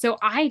 So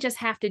I just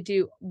have to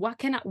do, what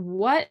can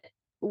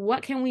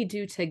we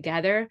do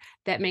together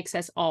that makes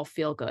us all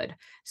feel good?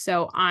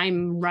 So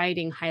I'm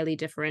writing highly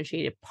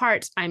differentiated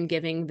parts. I'm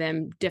giving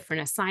them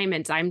different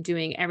assignments. I'm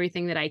doing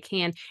everything that I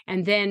can.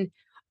 And then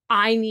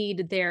I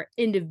need their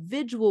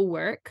individual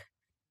work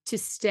to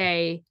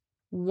stay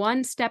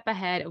one step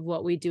ahead of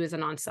what we do as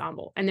an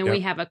ensemble. And then we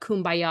Yep. have a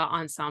kumbaya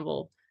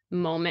ensemble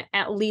moment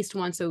at least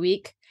once a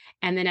week.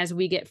 And then as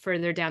we get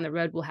further down the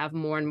road, we'll have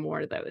more and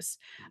more of those,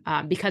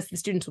 because the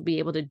students will be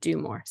able to do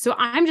more. So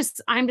I'm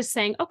just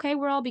saying, okay,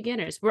 we're all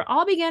beginners. We're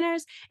all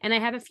beginners, and I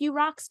have a few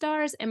rock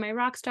stars, and my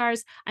rock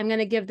stars, I'm going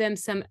to give them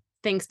some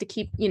things to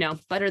keep,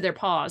 butter their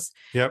paws.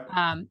 Yep.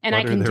 And I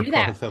Butter can their do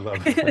that. paws. I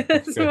love it.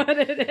 That's Good. what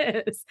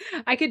it is.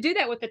 I could do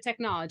that with the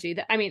technology.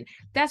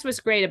 That's what's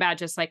great about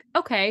just like,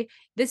 okay,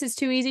 this is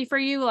too easy for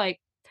you. Like,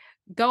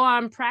 go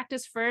on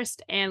practice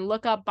first and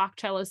look up Bach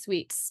cello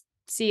suites.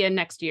 See you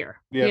next year,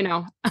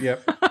 Yep.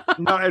 Yep.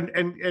 No, and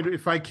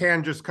if I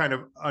can just kind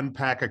of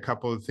unpack a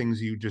couple of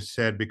things you just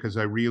said, because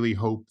I really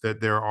hope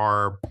that there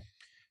are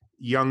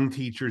young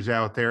teachers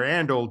out there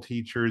and old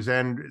teachers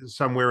and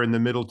somewhere in the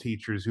middle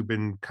teachers who've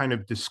been kind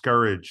of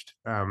discouraged.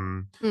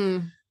 Mm,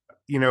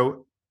 You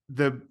know,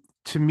 the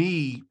to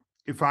me,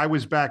 if I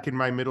was back in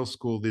my middle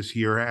school this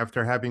year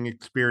after having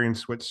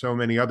experienced what so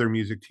many other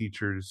music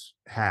teachers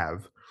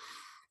have,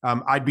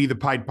 I'd be the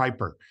Pied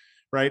Piper,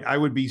 right? I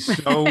would be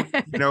so,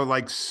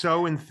 like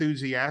so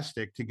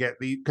enthusiastic to get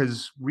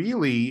because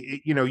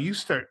really,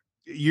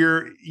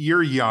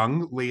 you're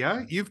young,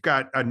 Leah. You've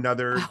got oh,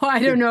 another. I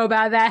don't know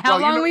about that. How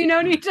Well, long we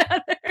known each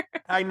other?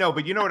 I know,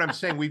 but you know what I'm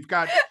saying. We've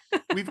got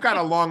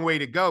a long way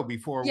to go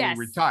before we Yes.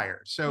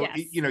 retire. So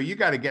Yes. you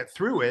got to get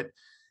through it.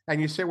 And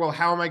you say, well,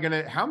 how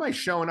am I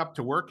showing up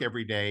to work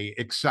every day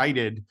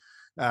excited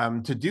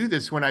to do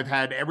this when I've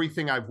had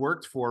everything I've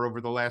worked for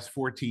over the last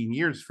 14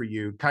 years for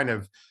you kind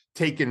of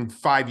taken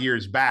 5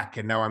 years back,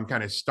 and now I'm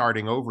kind of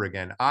starting over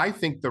again. I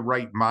think the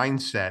right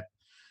mindset,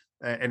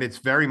 and it's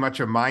very much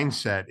a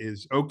mindset,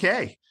 is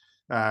okay.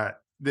 That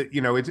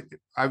it's.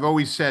 I've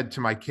always said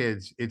to my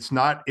kids, it's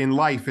not in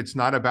life. It's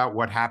not about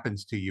what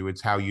happens to you.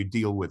 It's how you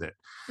deal with it.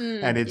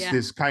 And it's Yeah.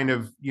 this kind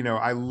of,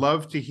 I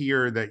love to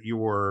hear that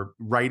you're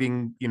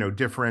writing,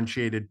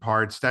 differentiated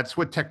parts. That's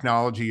what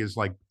technology is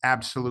like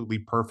absolutely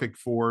perfect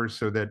for,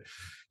 so that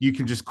you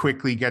can just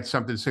quickly get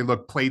something to say,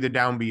 look, play the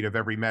downbeat of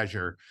every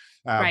measure.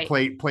 Right.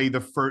 Play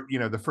the first,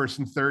 the first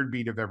and third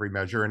beat of every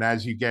measure. And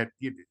as you get,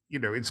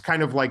 it's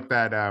kind of like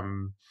that,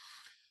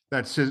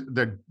 that's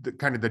the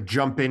kind of the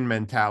jump in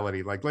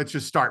mentality. Like, let's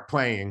just start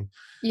playing,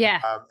 Yeah.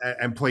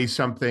 and play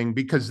something,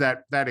 because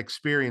that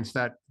experience,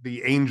 that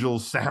the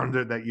angels sound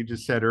that you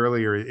just said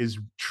earlier, is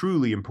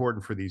truly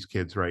important for these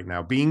kids right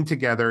now. Being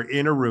together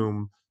in a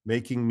room,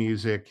 making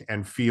music,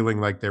 and feeling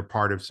like they're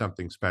part of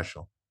something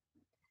special.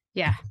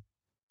 Yeah.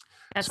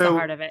 That's the So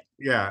heart of it.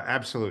 yeah,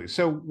 absolutely.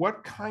 So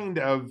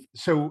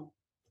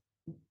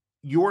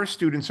your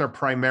students are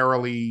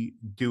primarily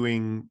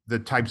doing the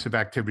types of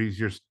activities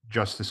you're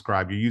just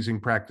described. You're using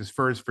Practice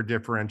First for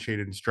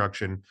differentiated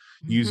instruction,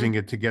 Mhm. using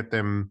it to get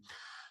them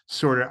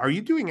sort of. Are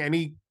you doing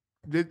any?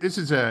 This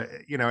is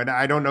and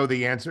I don't know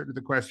the answer to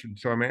the question,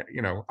 so I'm,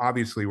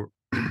 obviously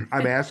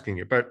I'm asking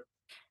it. But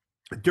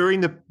during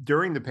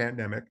the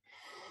pandemic,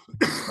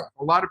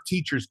 a lot of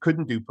teachers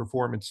couldn't do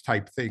performance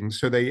type things,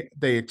 so they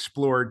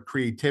explored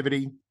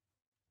creativity,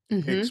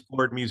 Mhm.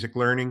 explored music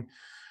learning.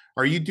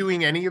 Are you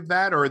doing any of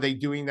that, or are they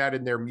doing that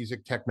in their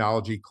music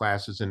technology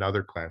classes and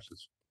other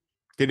classes?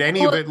 Well, Did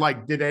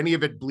any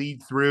of it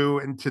bleed through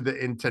into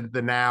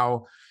the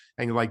now?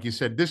 And like you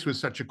said, this was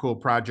such a cool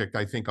project,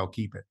 I think I'll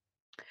keep it.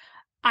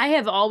 I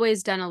have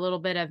always done a little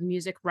bit of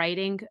music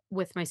writing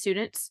with my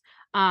students.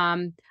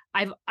 Um,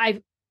 I've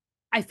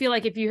I feel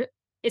like if you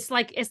it's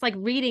like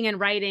reading and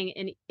writing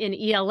in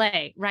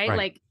ELA, right? Right.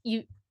 Like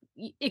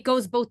it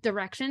goes both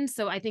directions.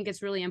 So I think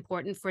it's really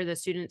important for the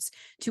students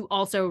to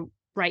also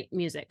write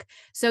music.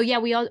 So yeah,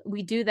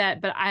 we do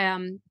that, but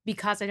I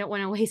because I don't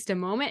want to waste a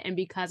moment and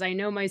because I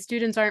know my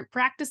students aren't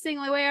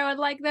practicing the way I would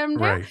like them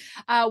to,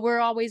 Right. we're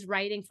always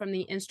writing from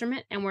the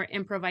instrument and we're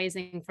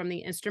improvising from the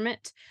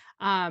instrument.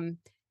 Um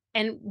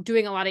and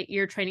doing a lot of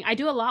ear training. I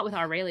do a lot with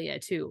Aurelia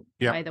too,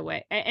 by Yep. the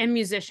way, and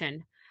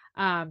musician.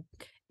 Um,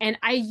 and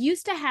I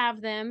used to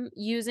have them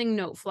using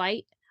Note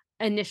Flight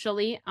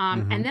initially,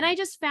 and Hmm. then I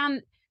just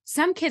found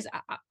some kids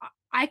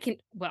I can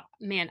well,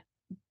 man,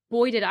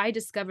 boy, did I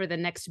discover the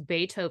next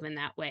Beethoven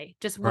that way,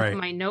 just with Right.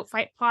 my Note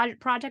Flight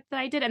project that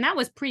I did, and that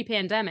was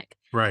pre-pandemic.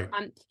 Right.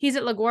 He's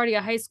at LaGuardia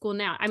High School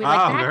now. I mean,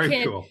 like, Oh,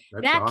 very cool.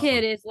 That's that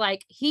kid awesome. is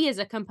like he is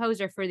a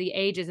composer for the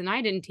ages, and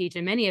I didn't teach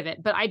him any of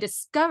it, but I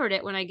discovered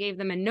it when I gave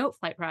them a Note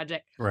Flight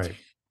project. Right.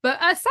 But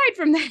aside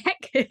from that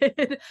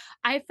kid,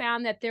 I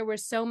found that there were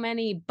so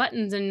many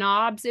buttons and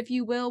knobs, if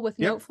you will, with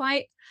Yep.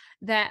 Noteflight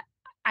that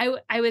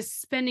I was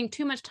spending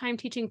too much time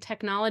teaching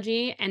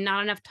technology and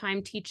not enough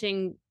time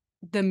teaching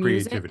the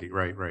music. Creativity.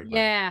 Right. Right. Right.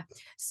 Yeah.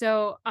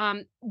 So,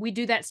 we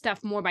do that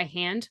stuff more by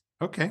hand,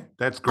 Okay.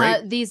 That's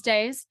great. these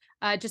days,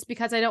 just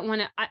because I don't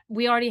wanna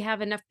we already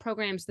have enough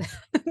programs that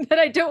that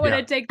I don't wanna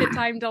Yeah. take the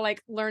time to,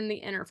 like, learn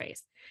the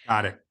interface.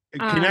 Got it.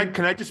 Can I Um,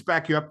 can I just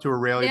back you up to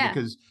Aurelia? yeah,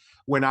 Because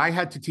when I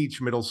had to teach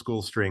middle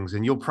school strings,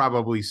 and you'll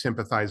probably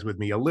sympathize with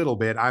me a little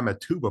bit, I'm a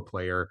tuba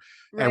player.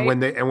 And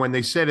right? when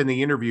they said in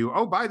the interview,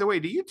 "Oh, by the way,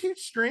 do you teach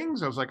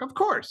strings?" I was like, "Of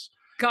course."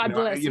 God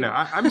bless you.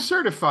 I'm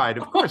certified.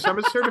 Of course, I'm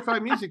a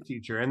certified music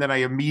teacher. And then I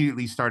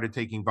immediately started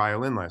taking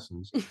violin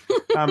lessons.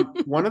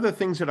 One of the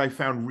things that I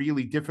found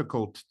really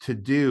difficult to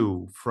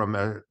do from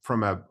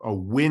a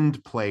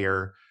wind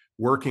player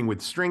working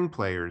with string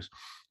players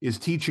is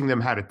teaching them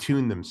how to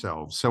tune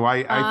themselves. So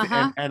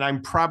Uh-huh. and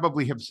I'm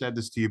probably have said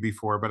this to you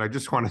before, but I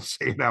just want to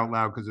say it out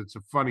loud because it's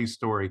a funny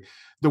story.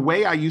 The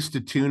way I used to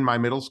tune my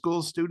middle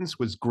school students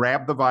was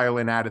grab the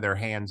violin out of their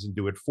hands and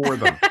do it for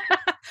them.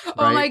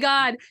 Oh my Right?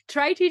 god.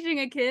 Try teaching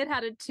a kid how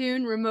to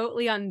tune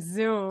remotely on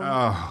Zoom.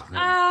 Oh,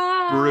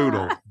 Ah.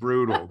 brutal,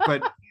 brutal.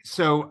 But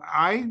so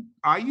I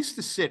used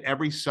to sit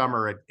every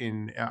summer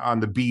in on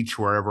the beach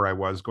wherever I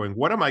was, going,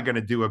 what am I going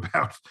to do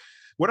about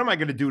what am I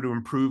going to do to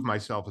improve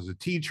myself as a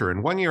teacher?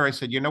 And one year I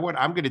said, you know what?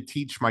 I'm going to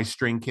teach my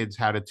string kids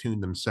how to tune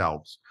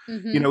themselves.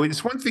 Mhm.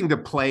 It's one thing to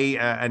play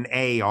an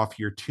A off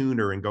your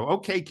tuner and go,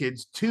 okay,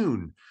 kids,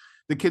 tune.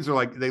 The kids are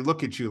like, they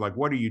look at you like,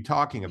 what are you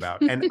talking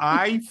about? And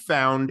I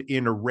found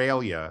in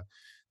Aurelia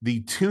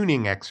the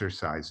tuning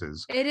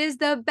exercises. It is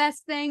the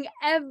best thing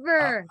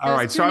ever, All those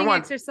right, so tuning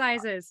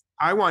exercises.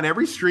 I want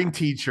every string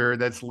teacher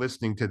that's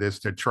listening to this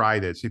to try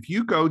this. If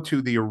you go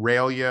to the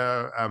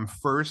Aurelia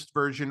first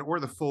version or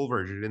the full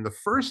version, in the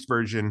first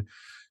version,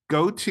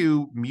 go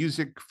to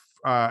music.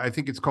 I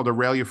think it's called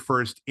Aurelia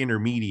First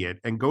Intermediate,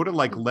 and go to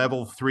like Mhm.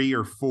 level 3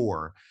 or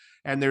 4.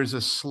 And there's a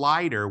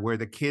slider where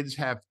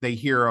they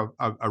hear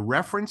a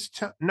reference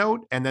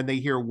note, and then they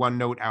hear one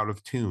note out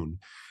of tune,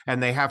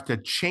 and they have to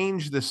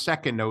change the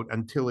second note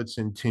until it's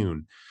in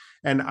tune.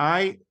 And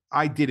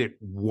I did it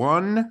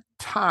one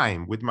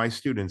time with my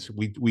students.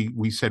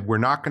 We said, we're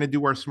not going to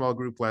do our small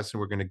group lesson.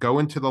 We're going to go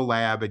into the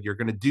lab and you're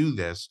going to do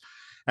this.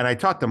 And I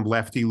taught them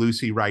lefty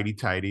loosey, righty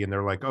tighty. And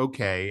they're like,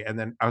 okay. And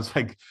then I was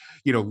like,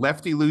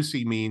 lefty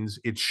loosey means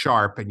it's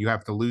sharp and you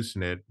have to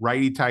loosen it.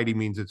 Righty tighty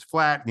means it's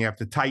flat and you have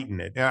to tighten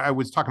it. I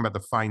was talking about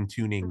the fine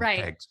tuning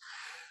Right. pegs.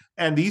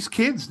 And these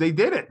kids, they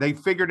did it. They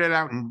figured it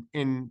out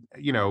in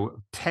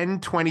 10,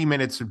 20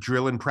 minutes of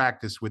drill and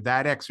practice with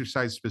that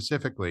exercise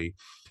specifically.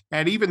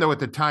 And even though at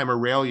the time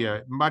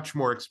Aurelia, much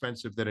more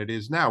expensive than it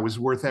is now, was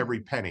worth every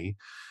penny,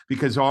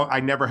 because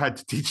I never had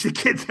to teach the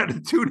kids how to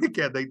tune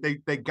again.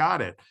 They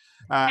got it.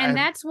 And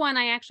that's one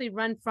I actually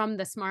run from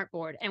the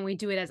smartboard, and we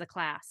do it as a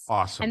class.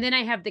 Awesome. And then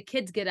I have the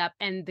kids get up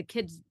and the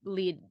kids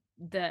lead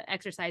the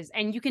exercise,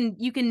 and you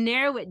can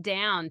narrow it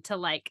down to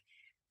like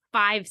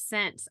 5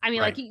 cents. I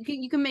mean, Right. like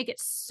you can make it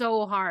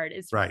so hard.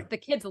 It's Right. The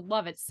kids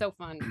love it. It's so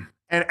fun.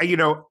 And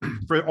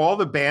for all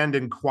the band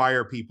and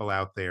choir people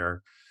out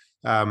there,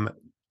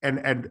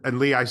 and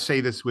Lee, I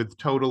say this with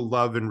total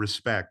love and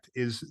respect,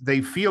 is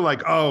they feel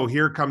like, oh,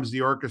 here comes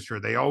the orchestra.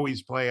 They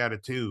always play out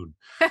of tune,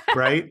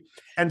 right?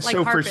 And Like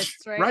so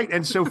harpists, right? right.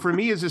 And so for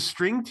me as a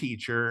string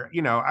teacher,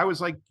 I was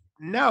like,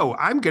 no,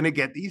 I'm going to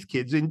get these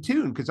kids in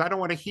tune because I don't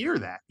want to hear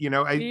that.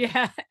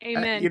 Yeah,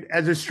 amen.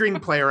 As a string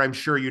player, I'm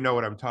sure you know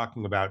what I'm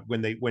talking about.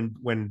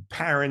 When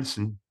parents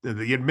and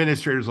the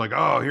administrators like,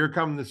 oh, here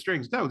come the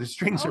strings. No, the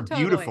strings are totally.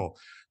 beautiful.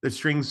 The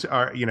strings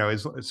are,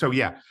 so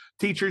yeah.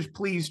 Teachers,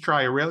 please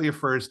try Aurelia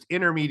First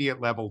intermediate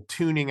level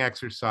tuning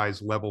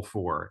exercise level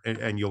 4,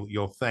 and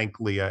you'll thank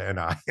Leah and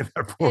I.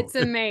 It's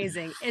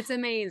amazing. It's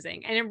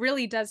amazing. And it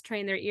really does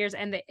train their ears,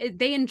 and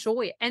they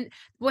enjoy it. And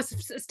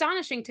what's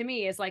astonishing to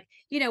me is like,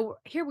 this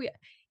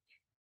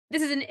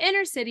is an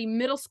inner city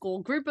middle school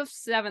group of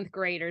 7th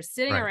graders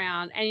sitting Right.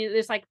 around, and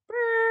there's like for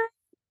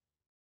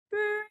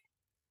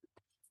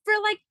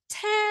like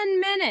 10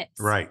 minutes.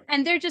 Right.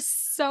 And they're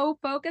just so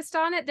focused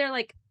on it. They're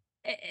like,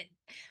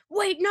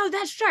 wait, no,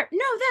 that's sharp. No,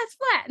 that's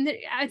flat. And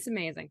it's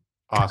amazing.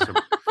 Awesome.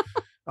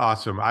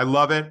 Awesome. I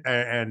love it.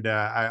 And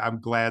I'm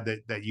glad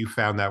that you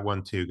found that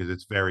one too, because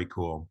it's very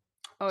cool.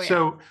 Oh, yeah.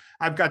 So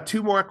I've got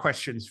 2 more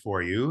questions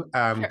for you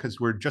because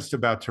we're just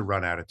about to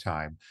run out of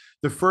time.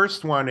 The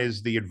first one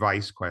is the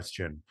advice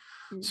question.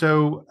 Mm.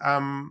 So,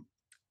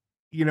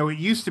 it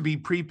used to be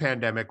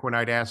pre-pandemic when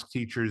I'd ask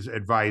teachers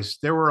advice,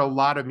 there were a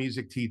lot of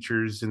music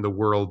teachers in the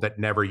world that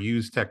never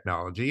used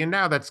technology. And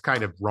now that's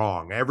kind of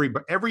wrong.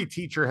 Every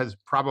teacher has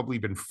probably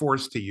been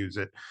forced to use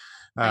it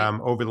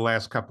over the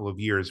last couple of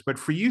years. But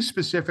for you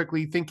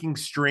specifically, thinking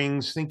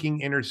strings,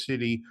 thinking inner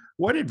city,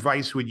 what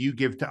advice would you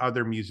give to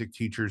other music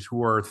teachers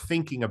who are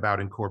thinking about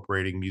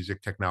incorporating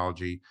music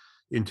technology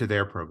into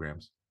their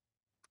programs?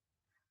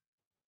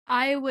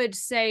 I would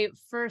say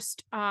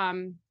first,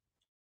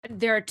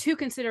 there are 2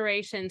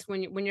 considerations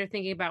when you're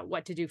thinking about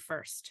what to do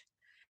first.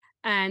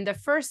 And the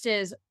first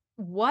is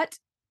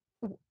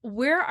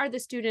where are the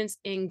students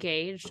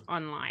engaged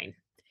online?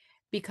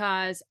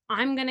 Because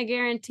I'm going to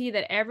guarantee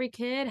that every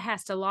kid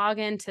has to log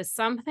into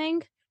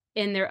something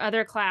in their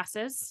other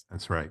classes.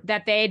 That's right.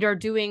 That they are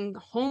doing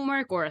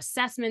homework or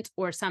assessment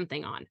or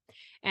something on.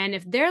 And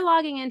if they're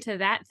logging into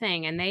that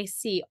thing and they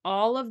see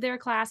all of their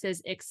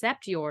classes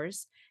except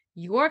yours,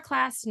 your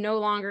class no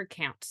longer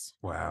counts.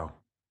 Wow.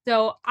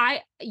 So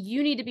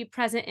you need to be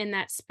present in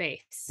that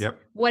space. Yep.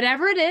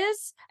 Whatever it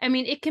is. I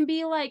mean, it can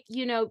be like,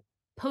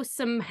 post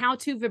some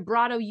how-to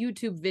vibrato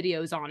YouTube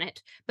videos on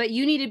it, but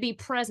you need to be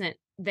present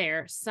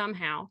there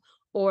somehow,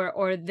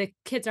 or the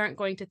kids aren't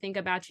going to think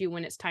about you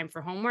when it's time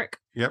for homework.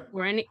 Yep.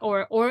 Or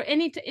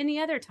any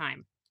other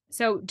time.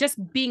 So just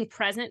being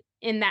present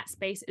in that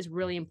space is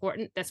really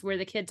important. That's where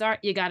the kids are.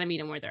 You got to meet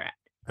them where they're at.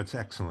 That's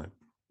excellent.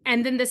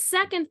 And then the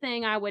second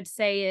thing I would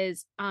say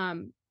is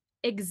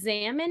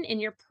examine in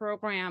your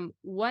program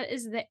what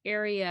is the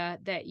area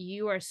that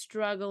you are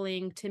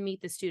struggling to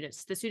meet the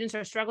students. The students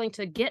are struggling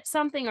to get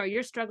something, or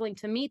you're struggling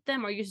to meet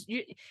them, or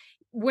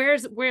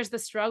where's the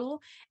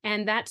struggle,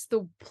 and that's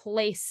the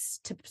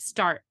place to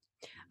start.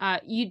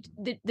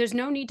 There's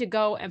no need to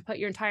go and put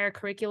your entire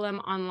curriculum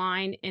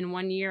online in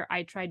 1 year.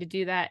 I tried to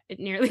do that. It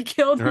nearly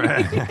killed me.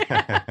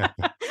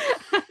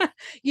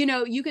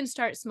 You can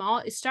start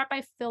small. Start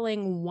by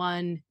filling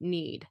one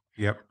need.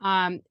 Yep.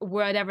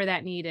 Whatever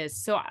that need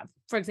is. So,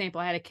 for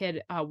example, I had a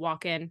kid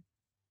walk in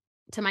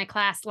to my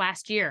class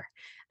last year.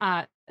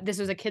 This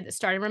was a kid that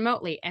started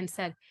remotely and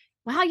said,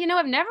 wow,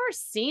 I've never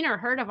seen or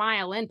heard a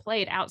violin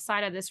played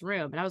outside of this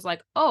room. And I was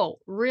like, oh,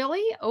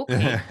 really?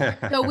 Okay.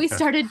 So we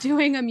started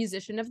doing a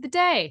musician of the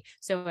day.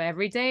 So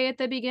every day at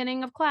the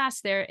beginning of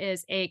class, there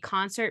is a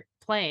concert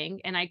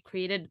playing, and I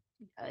created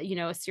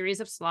a series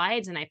of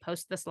slides, and I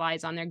post the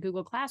slides on their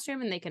Google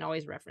Classroom, and they can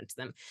always reference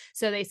them.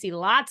 So they see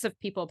lots of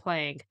people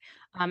playing.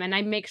 And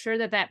I make sure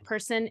that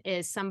person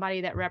is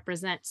somebody that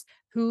represents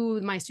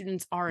who my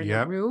students are in the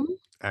Yep. room.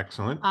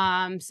 Excellent.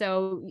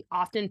 So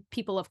often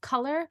people of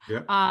color.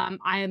 Yep.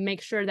 I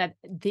make sure that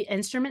the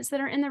instruments that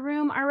are in the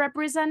room are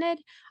represented.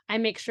 I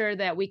make sure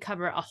that we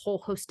cover a whole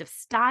host of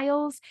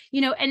styles,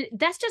 and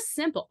that's just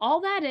simple.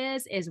 All that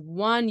is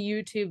one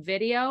YouTube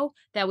video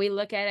that we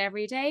look at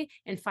every day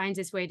and finds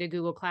its way to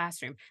Google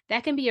Classroom.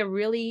 That can be a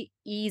really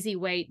easy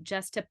way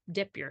just to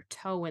dip your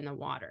toe in the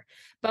water.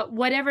 But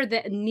whatever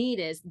the need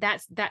is,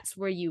 that's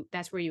where you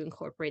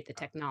incorporate the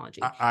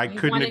technology. I You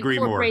couldn't wanna agree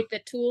more. incorporate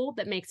the tool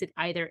that makes it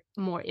either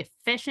more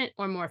efficient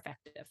or more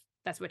effective.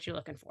 That's what you're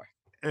looking for.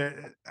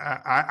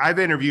 I've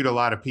interviewed a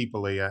lot of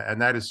people, Leah,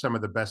 and that is some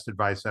of the best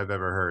advice I've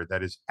ever heard.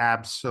 That is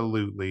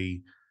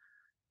absolutely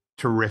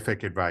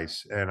terrific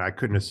advice, and I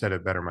couldn't have said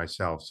it better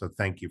myself. So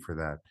thank you for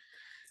that.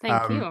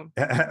 Thank you.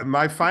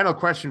 My final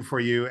question for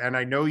you, and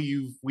I know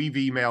we've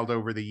emailed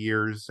over the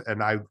years,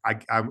 and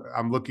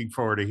I'm looking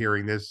forward to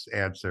hearing this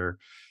answer,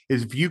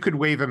 is if you could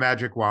wave a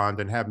magic wand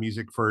and have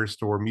Music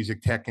First or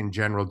music tech in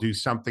general do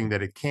something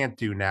that it can't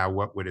do now,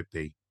 what would it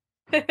be?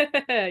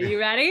 You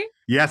ready?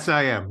 Yes,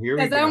 I am. Here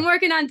we Because go. I'm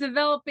working on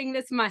developing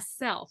this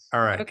myself. All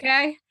right.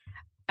 Okay.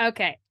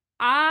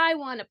 I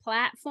want a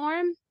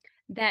platform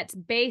that's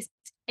based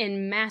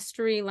in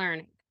mastery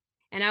learning.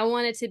 And I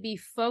want it to be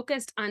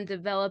focused on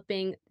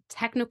developing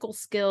technical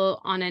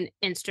skill on an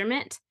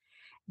instrument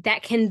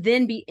that can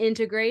then be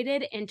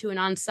integrated into an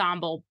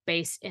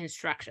ensemble-based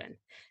instruction.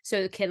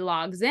 So the kid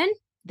logs in,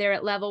 they're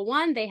at level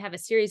 1, they have a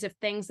series of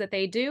things that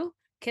they do.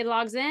 Kid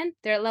logs in,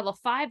 they're at level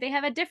 5, they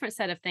have a different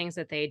set of things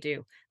that they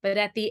do. But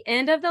at the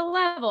end of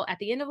level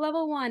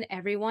 1,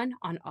 everyone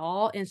on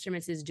all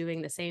instruments is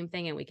doing the same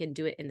thing, and we can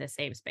do it in the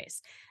same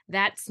space.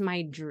 That's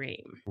my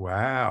dream.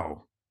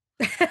 Wow.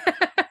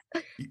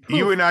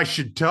 You and I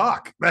should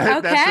talk.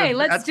 Okay,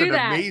 that's do an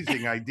that.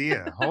 amazing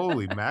idea.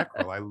 Holy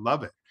mackerel. I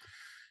love it.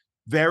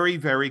 Very,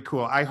 very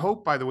cool. I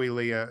hope, by the way,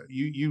 Leah,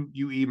 you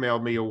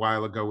emailed me a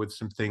while ago with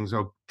some things.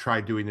 I'll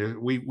try doing this.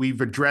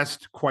 We've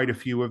addressed quite a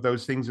few of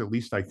those things. At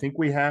least I think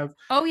we have.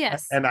 Oh,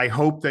 yes. And I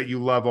hope that you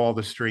love all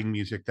the string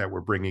music that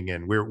we're bringing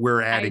in.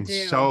 We're adding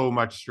so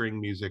much string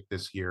music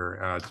this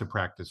year to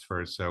Practice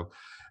First. So,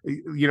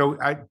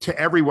 to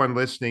everyone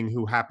listening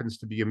who happens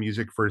to be a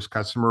Music First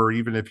customer, or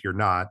even if you're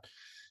not,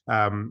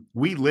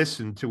 we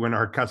listen to when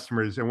our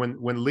customers, and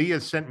when Leah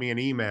sent me an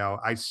email,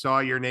 I saw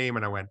your name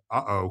and I went,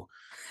 uh-oh.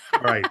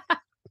 All right.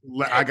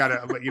 I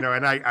gotta,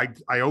 and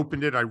I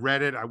opened it, I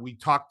read it, we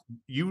talked,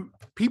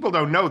 people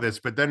don't know this,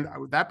 but then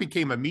that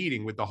became a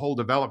meeting with the whole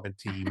development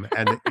team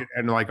and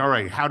like, all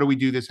right, how do we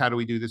do this? How do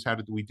we do this? How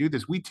do we do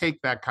this? We take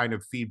that kind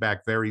of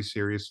feedback very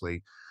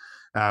seriously.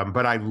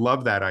 But I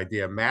love that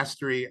idea.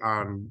 Mastery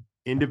on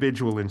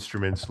individual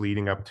instruments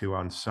leading up to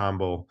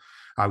ensemble.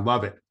 I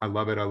love it. I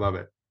love it. I love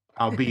it.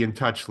 I'll be in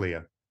touch,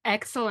 Leah.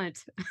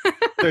 Excellent.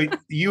 So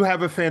you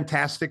have a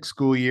fantastic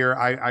school year.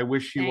 I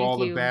wish you Thank all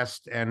the you.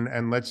 best,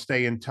 and let's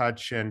stay in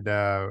touch. And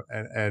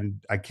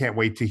I can't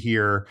wait to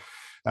hear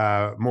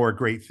more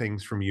great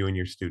things from you and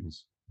your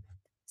students.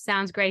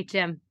 Sounds great,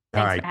 Jim.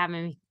 All Thanks right. for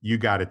having me. You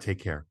got it. Take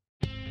care.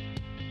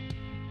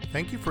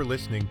 Thank you for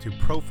listening to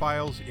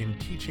Profiles in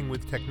Teaching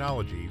with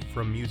Technology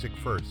from Music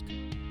First.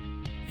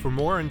 For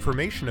more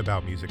information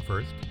about Music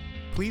First,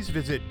 please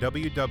visit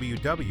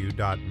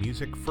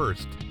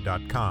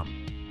www.musicfirst.com.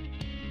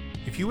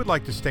 If you would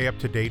like to stay up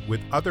to date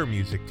with other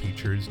music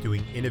teachers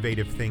doing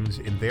innovative things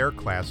in their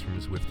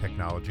classrooms with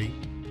technology,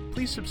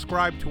 please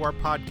subscribe to our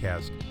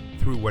podcast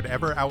through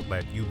whatever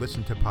outlet you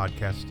listen to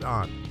podcasts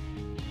on.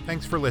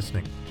 Thanks for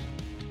listening.